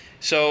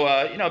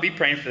 So, be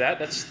praying for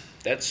that.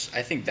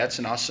 I think that's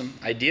an awesome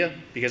idea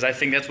because I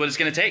think that's what it's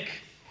going to take.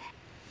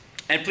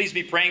 And please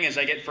be praying as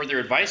I get further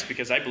advice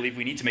because I believe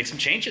we need to make some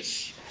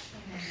changes.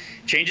 Amen.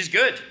 Change is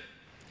good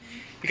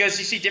because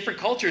you see different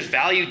cultures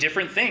value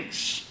different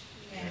things.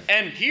 Yes.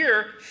 And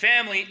here,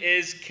 family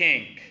is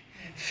king.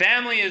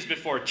 Family is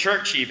before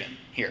church even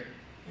here.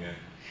 Yeah.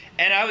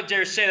 And I would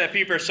dare say that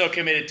people are so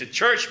committed to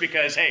church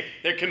because, hey,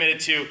 they're committed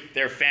to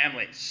their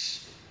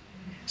families.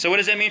 So what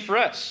does that mean for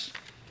us?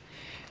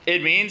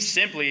 It means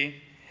simply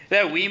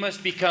that we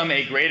must become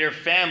a greater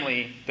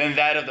family than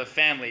that of the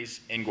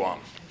families in Guam.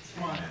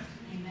 Amen.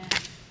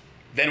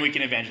 Then we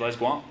can evangelize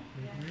Guam.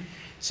 Mm-hmm.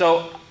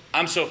 So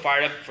I'm so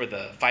fired up for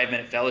the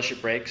 5-minute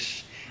fellowship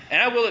breaks.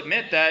 And I will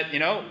admit that,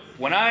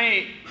 when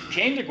I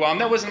came to Guam,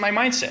 that wasn't my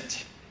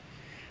mindset.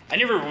 I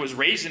never was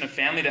raised in a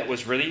family that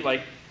was really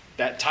like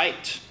that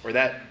tight or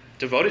that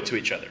devoted to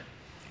each other.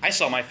 I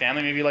saw my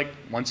family maybe like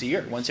once a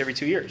year, once every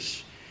 2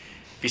 years.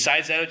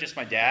 Besides that, it was just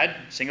my dad,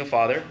 single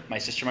father, my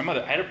sister, my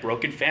mother. I had a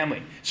broken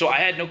family. So I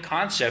had no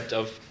concept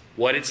of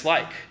what it's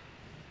like.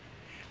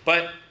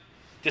 But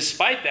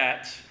despite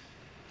that,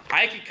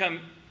 I could come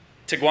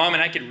to Guam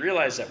and I could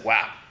realize that,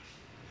 wow,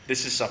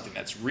 this is something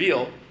that's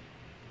real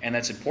and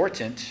that's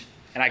important,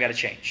 and I got to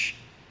change.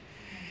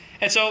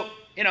 And so,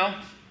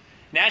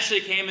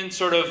 naturally came in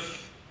sort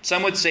of,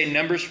 some would say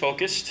numbers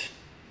focused,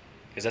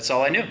 because that's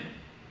all I knew.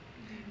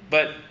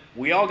 But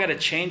we all got to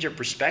change our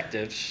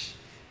perspectives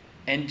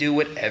and do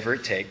whatever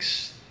it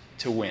takes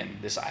to win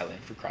this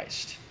island for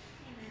Christ.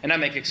 And not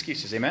make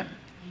excuses, amen?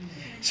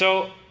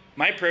 So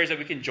my prayer is that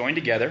we can join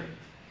together.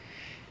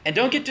 And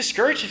don't get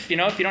discouraged if you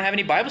don't have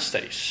any Bible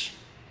studies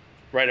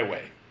right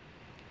away.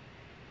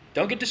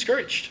 Don't get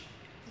discouraged.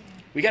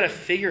 We got to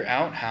figure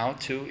out how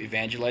to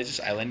evangelize this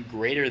island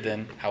greater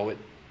than how it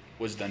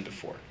was done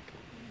before.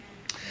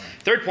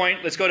 Third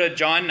point, let's go to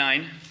John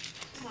 9.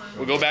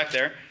 We'll go back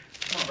there.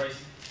 Come on,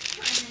 Bryson.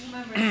 Come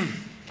on, Bryson.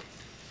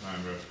 Come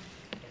on, bro.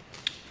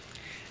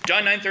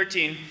 John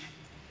 9:13.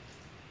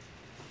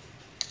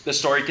 The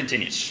story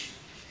continues.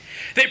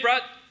 They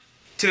brought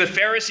to the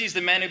Pharisees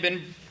the man who had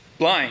been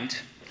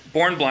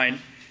born blind.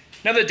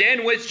 Now the day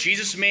in which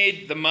Jesus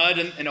made the mud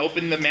and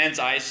opened the man's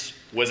eyes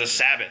was a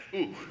Sabbath.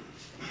 Ooh.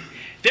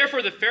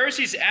 Therefore the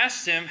Pharisees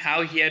asked him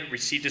how he had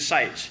received his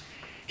sight.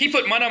 He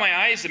put mud on my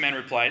eyes, the man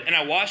replied, and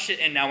I washed it,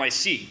 and now I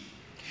see.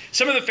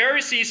 Some of the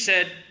Pharisees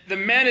said, the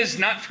man is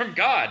not from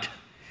God,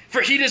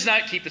 for he does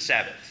not keep the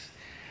Sabbath.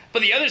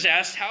 But the others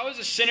asked, how has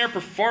a sinner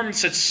performed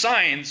such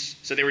signs?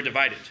 So they were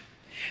divided.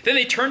 Then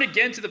they turned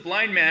again to the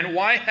blind man.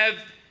 What have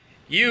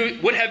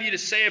you to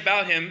say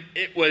about him?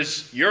 It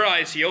was your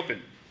eyes he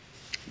opened.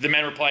 The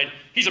man replied,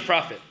 he's a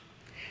prophet.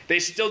 They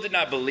still did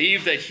not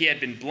believe that he had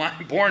been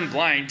born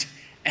blind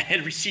and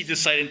had received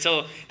his sight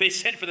until they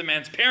sent for the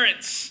man's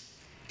parents.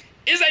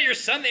 Is that your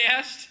son? They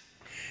asked.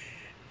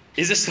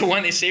 Is this the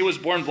one they say was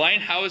born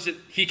blind? How is it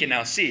he can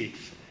now see?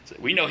 So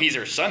we know he's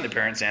our son, the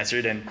parents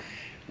answered, and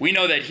we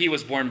know that he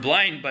was born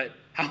blind, but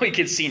how he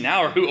can see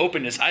now or who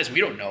opened his eyes,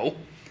 we don't know.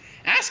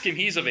 Ask him,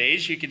 he's of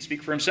age, he can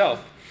speak for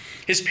himself.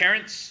 His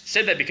parents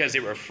said that because they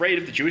were afraid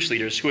of the Jewish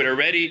leaders who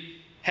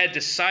had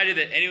decided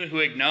that anyone who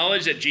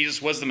acknowledged that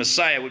Jesus was the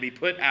Messiah would be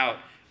put out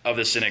of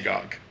the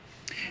synagogue.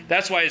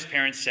 That's why his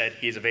parents said,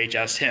 he is of age,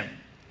 ask him.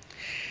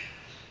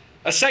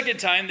 A second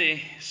time,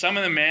 they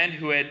summoned the man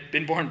who had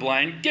been born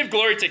blind. Give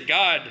glory to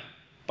God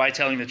by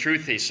telling the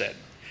truth, they said.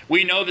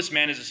 We know this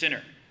man is a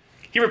sinner.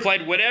 He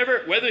replied,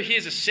 whether he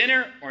is a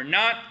sinner or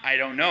not, I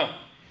don't know.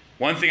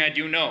 One thing I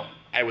do know,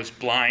 I was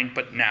blind,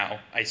 but now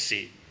I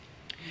see.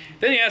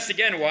 Then he asked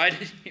again,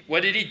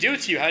 what did he do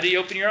to you? How did he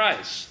open your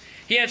eyes?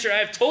 He answered, I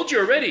have told you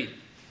already.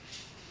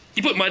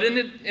 He put mud in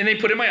it, and they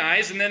put in my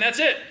eyes, and then that's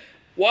it.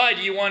 Why?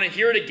 Do you want to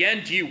hear it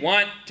again? Do you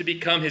want to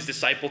become his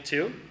disciple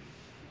too?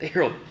 They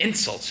hurled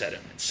insults at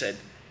him and said,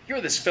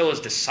 you're this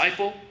fellow's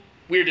disciple?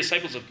 We are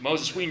disciples of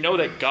Moses. We know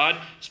that God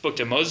spoke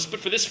to Moses,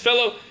 but for this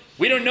fellow,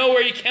 we don't know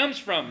where he comes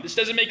from. This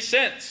doesn't make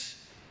sense.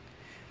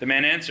 The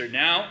man answered,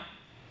 now,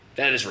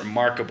 that is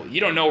remarkable. You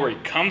don't know where he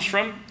comes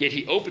from, yet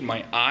he opened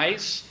my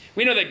eyes.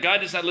 We know that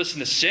God does not listen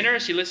to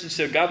sinners. He listens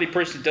to a godly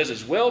person who does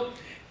his will.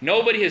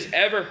 Nobody has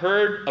ever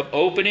heard of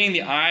opening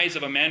the eyes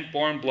of a man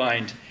born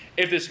blind.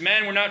 If this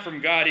man were not from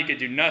God, he could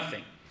do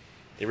nothing.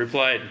 They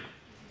replied,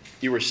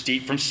 you were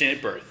steeped from sin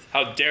at birth.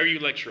 How dare you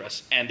lecture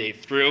us? And they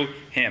threw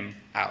him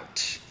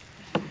out.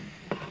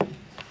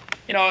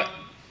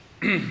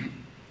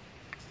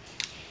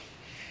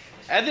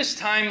 At this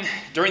time,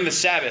 during the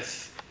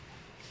Sabbath,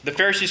 the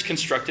Pharisees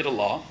constructed a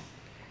law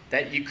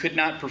that you could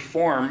not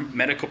perform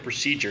medical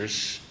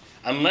procedures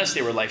unless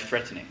they were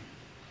life-threatening.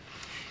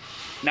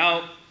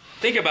 Now,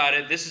 think about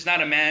it. This is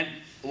not a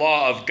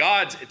law of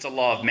God's, it's a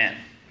law of man.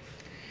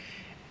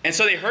 And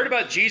so they heard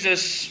about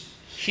Jesus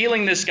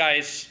healing this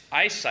guy's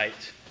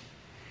eyesight.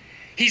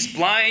 He's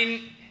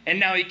blind, and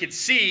now he can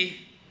see.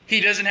 He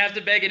doesn't have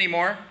to beg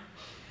anymore.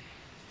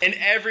 In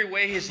every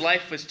way, his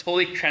life was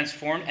totally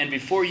transformed. And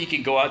before he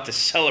could go out to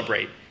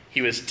celebrate,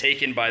 he was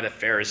taken by the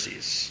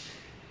Pharisees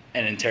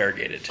and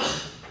interrogated.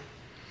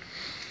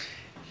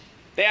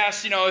 They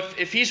asked,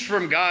 if he's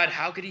from God,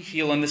 how could he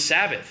heal on the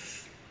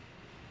Sabbath?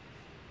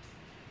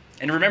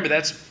 And remember,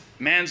 that's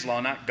man's law,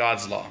 not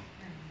God's law.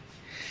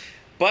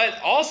 But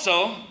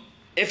also,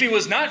 if he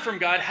was not from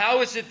God,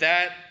 how is it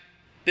that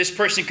this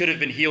person could have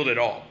been healed at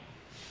all?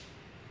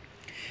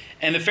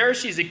 And the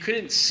Pharisees, they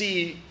couldn't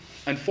see,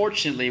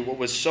 unfortunately, what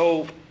was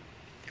so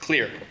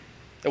clear,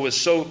 that was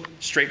so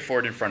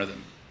straightforward in front of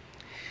them.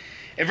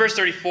 In verse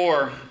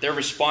 34, their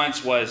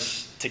response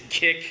was to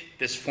kick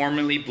this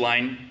formerly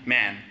blind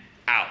man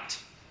out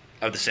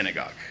of the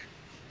synagogue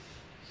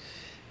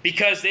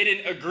because they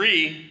didn't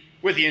agree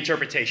with the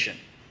interpretation.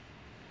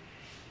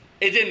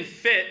 It didn't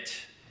fit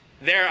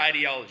their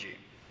ideology.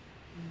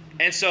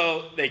 And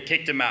so they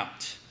kicked him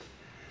out.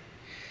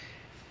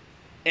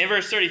 In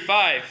verse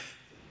 35,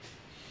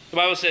 the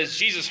Bible says,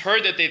 Jesus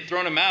heard that they'd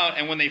thrown him out,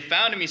 and when they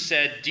found him, he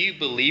said, "Do you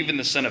believe in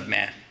the Son of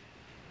Man?"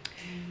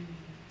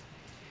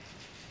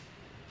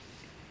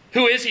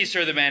 "Who is he,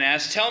 sir?" the man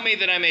asked. "Tell me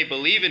that I may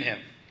believe in him."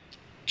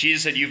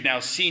 Jesus said, "You've now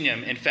seen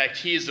him. In fact,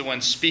 he is the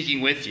one speaking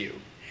with you."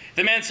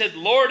 The man said,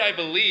 "Lord, I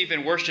believe,"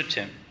 and worshipped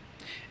him.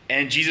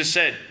 And Jesus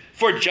said,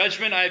 "For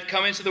judgment I have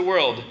come into the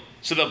world,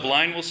 so the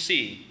blind will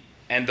see,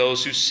 and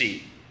those who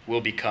see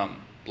will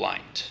become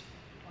blind."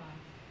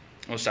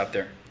 We'll stop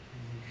there.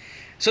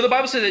 So the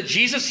Bible says that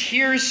Jesus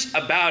hears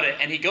about it,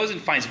 and he goes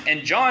and finds him.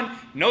 And John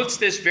notes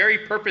this very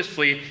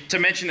purposefully to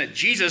mention that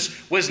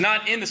Jesus was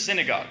not in the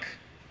synagogue.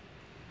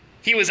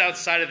 He was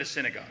outside of the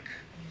synagogue.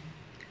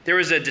 There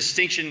was a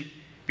distinction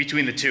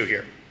between the two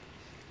here.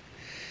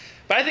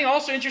 But I think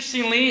also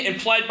interestingly,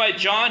 implied by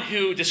John,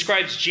 who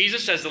describes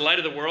Jesus as the light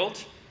of the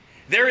world,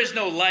 there is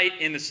no light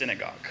in the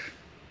synagogue.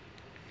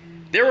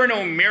 There were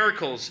no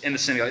miracles in the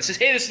synagogue. It says,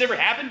 hey, this never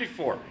happened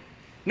before.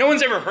 No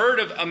one's ever heard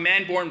of a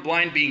man born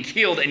blind being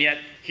healed, and yet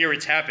here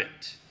it's happened.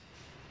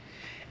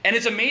 And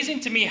it's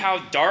amazing to me how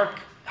dark,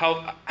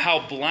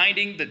 how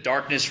blinding the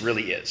darkness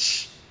really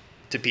is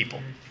to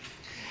people.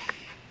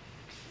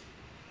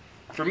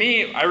 For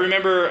me, I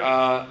remember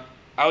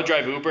I would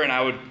drive Uber and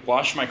I would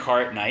wash my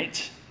car at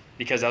night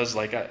because that was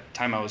like a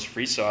time I was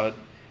free. So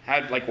I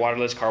had like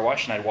waterless car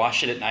wash and I'd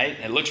wash it at night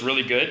and it looks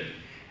really good.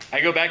 I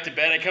go back to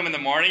bed, I come in the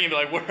morning and be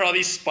like, what are all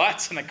these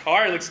spots in the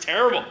car? It looks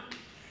terrible.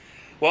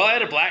 Well, I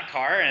had a black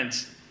car and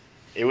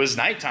it was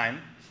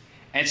nighttime.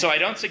 And so I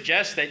don't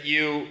suggest that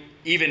you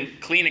even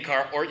clean a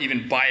car or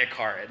even buy a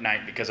car at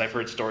night, because I've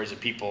heard stories of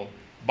people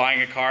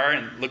buying a car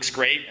and it looks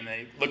great and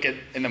they look at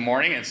in the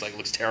morning and it's like, it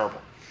looks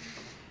terrible.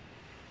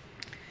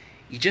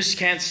 You just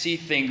can't see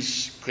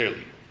things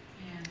clearly.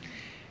 Yeah.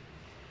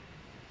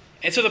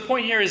 And so the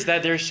point here is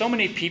that there are so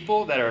many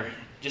people that are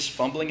just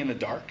fumbling in the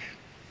dark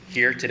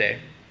here today.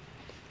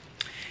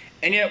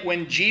 And yet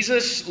when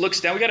Jesus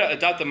looks down, we got to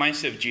adopt the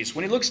mindset of Jesus.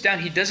 When he looks down,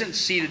 he doesn't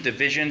see the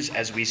divisions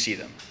as we see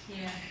them.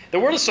 Yeah. The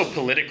world is so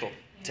political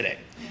today.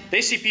 Yeah.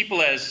 They see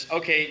people as,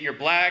 okay, you're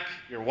black,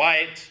 you're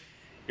white,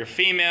 you're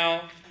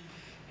female,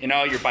 you're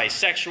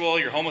bisexual,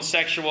 you're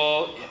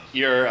homosexual,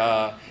 you're,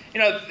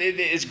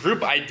 it's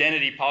group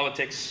identity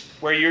politics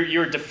where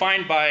you're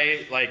defined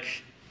by like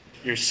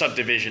your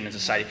subdivision in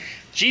society.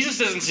 Jesus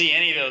doesn't see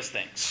any of those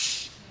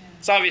things. Yeah.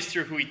 It's obvious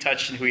through who he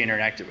touched and who he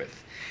interacted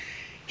with.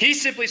 He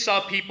simply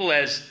saw people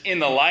as in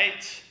the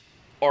light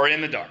or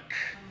in the dark.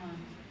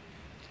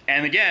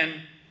 And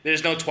again,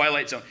 there's no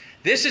twilight zone.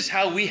 This is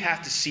how we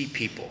have to see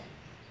people.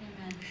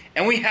 Amen.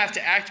 And we have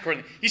to act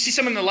accordingly. You see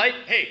someone in the light,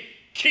 hey,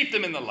 keep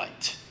them in the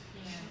light.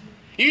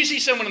 Yeah. You see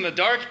someone in the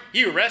dark,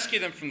 you rescue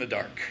them from the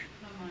dark.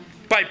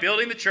 By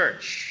building the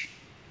church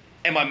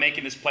and by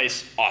making this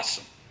place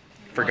awesome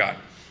for God.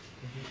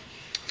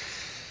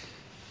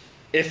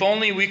 If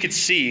only we could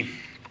see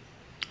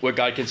what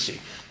God can see.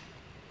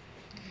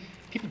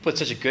 People put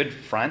such a good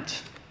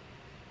front,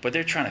 but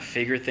they're trying to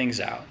figure things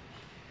out.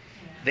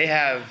 They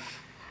have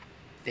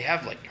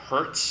like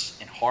hurts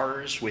and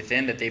horrors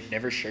within that they've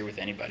never shared with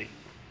anybody.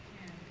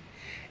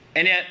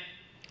 And yet,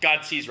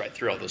 God sees right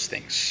through all those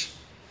things.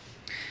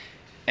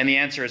 And the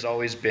answer has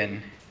always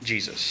been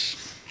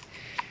Jesus.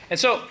 And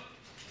so,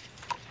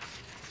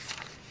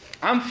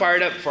 I'm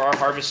fired up for our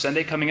Harvest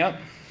Sunday coming up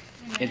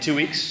in 2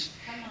 weeks.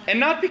 And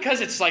not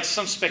because it's like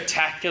some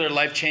spectacular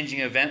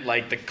life-changing event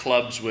like the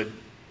clubs would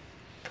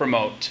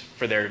promote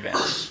for their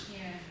events. Yeah.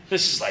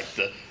 This is like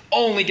the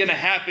only going to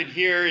happen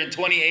here in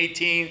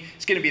 2018.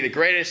 It's going to be the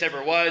greatest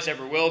ever was,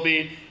 ever will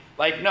be.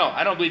 Like, no,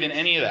 I don't believe in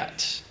any of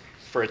that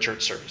for a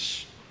church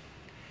service.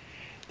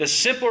 The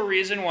simple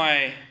reason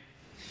why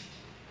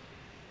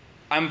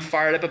I'm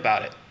fired up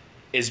about it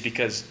is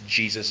because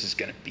Jesus is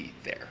going to be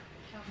there.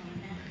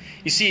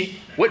 You see,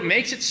 what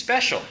makes it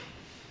special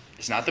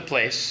is not the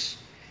place.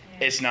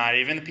 Yeah. It's not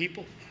even the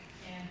people.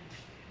 Yeah.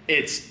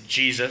 It's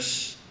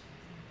Jesus,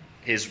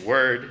 his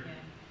word,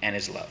 and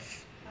his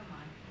love.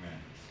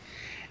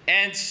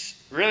 And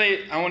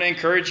really, I want to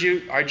encourage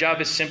you, our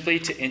job is simply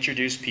to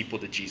introduce people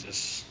to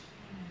Jesus.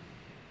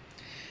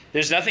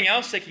 There's nothing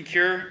else that can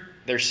cure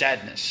their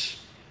sadness.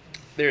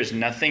 There is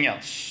nothing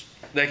else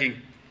that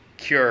can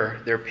cure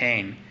their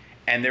pain.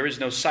 And there is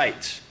no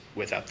sight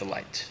without the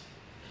light.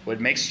 What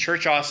makes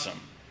church awesome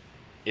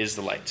is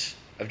the light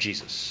of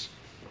Jesus.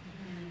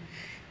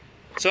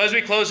 So as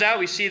we close out,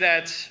 we see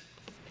that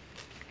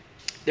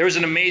there was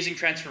an amazing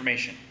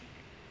transformation.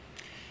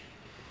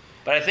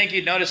 But I think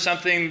you'd notice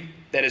something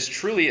that is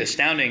truly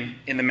astounding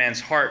in the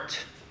man's heart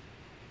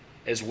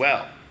as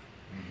well.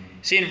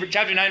 See, in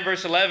chapter 9,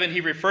 verse 11,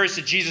 he refers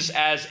to Jesus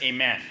as a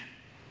man.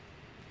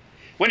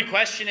 When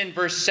questioned in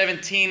verse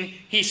 17,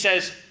 he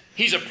says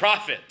he's a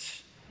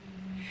prophet.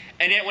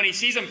 And yet when he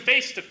sees him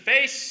face to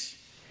face,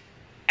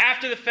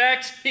 after the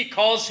fact, he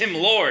calls him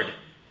Lord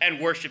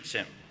and worships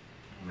him.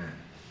 Amen.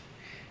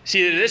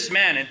 See, to this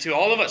man and to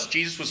all of us,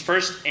 Jesus was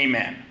first a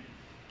man.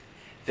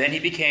 Then he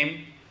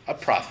became a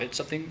prophet,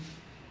 something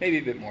maybe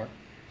a bit more.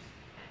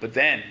 But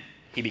then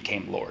he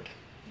became Lord.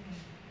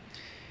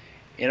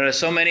 You know, to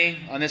so many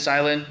on this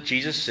island,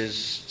 Jesus is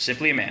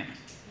simply a man.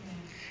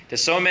 To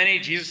so many,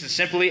 Jesus is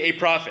simply a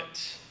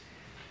prophet.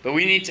 But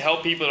we need to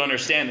help people to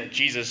understand that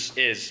Jesus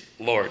is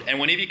Lord. And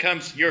when he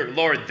becomes your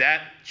Lord,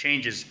 that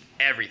changes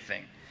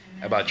everything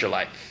about your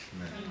life.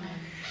 Amen.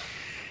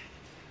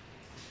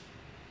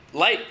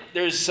 Light,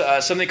 there's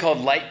something called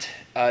light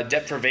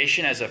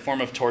deprivation as a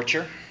form of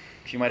torture.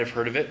 You might have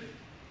heard of it.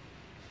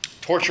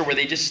 Torture where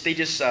they just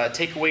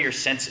take away your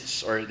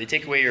senses, or they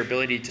take away your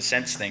ability to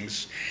sense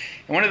things.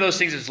 And one of those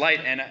things is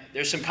light, and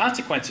there's some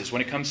consequences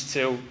when it comes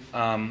to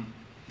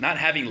not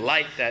having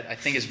light that I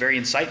think is very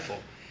insightful.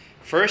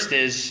 First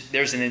is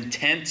there's an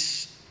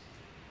intense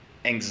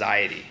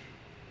anxiety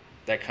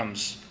that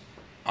comes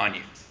on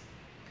you.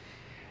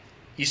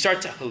 You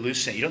start to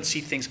hallucinate. You don't see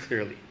things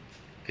clearly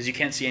because you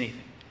can't see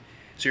anything.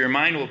 So your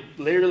mind will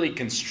literally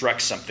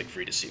construct something for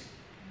you to see.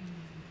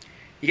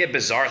 You get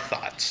bizarre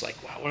thoughts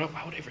like, wow,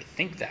 why would I ever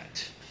think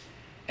that?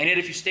 And yet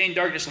if you stay in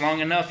darkness long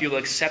enough, you'll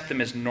accept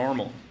them as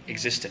normal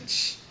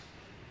existence.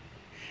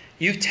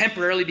 You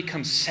temporarily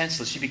become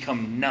senseless. You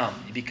become numb.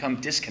 You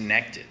become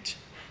disconnected.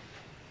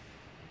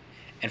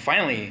 And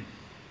finally,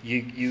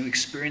 you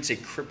experience a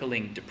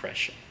crippling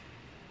depression.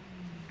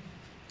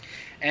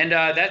 And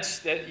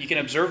you can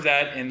observe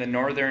that in the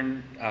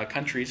northern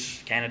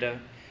countries, Canada,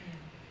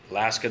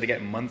 Alaska. They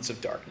get months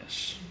of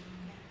darkness.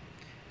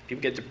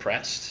 People get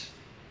depressed.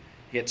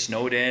 You get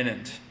snowed in,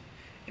 and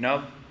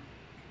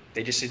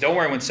they just say, "Don't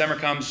worry. When summer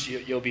comes,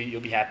 you'll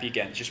be happy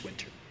again. It's just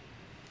winter."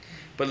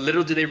 But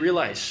little do they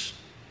realize,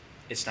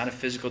 it's not a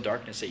physical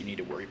darkness that you need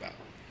to worry about.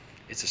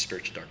 It's a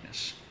spiritual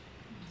darkness.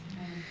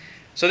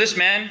 So this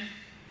man,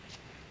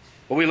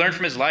 what we learn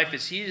from his life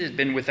is he has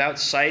been without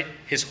sight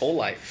his whole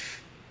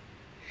life.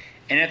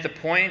 And at the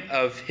point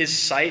of his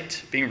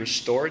sight being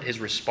restored, his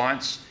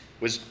response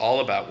was all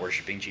about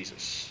worshiping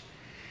Jesus.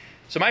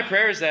 So my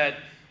prayer is that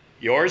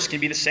yours can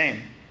be the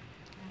same.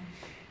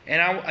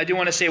 And I do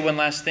want to say one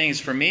last thing is,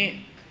 for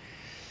me,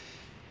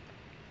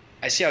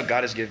 I see how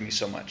God has given me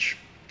so much.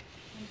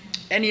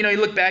 And you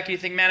look back and you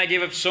think, man, I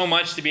gave up so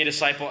much to be a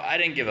disciple. I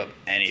didn't give up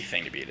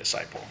anything to be a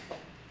disciple.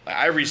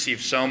 I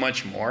received so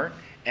much more.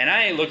 And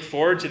I look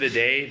forward to the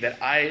day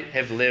that I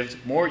have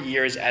lived more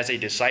years as a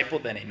disciple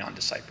than a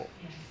non-disciple.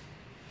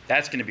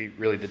 That's going to be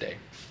really the day.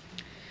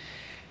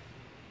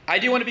 I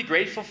do want to be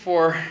grateful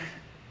for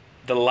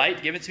the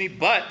light given to me,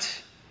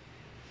 but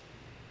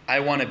I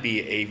want to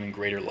be an even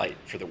greater light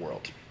for the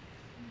world.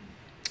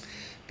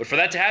 But for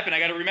that to happen, I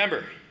got to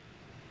remember,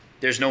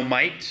 there's no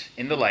might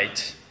in the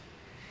light.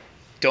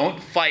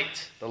 Don't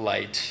fight the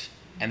light.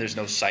 And there's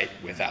no sight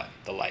without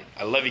the light.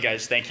 I love you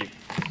guys. Thank you.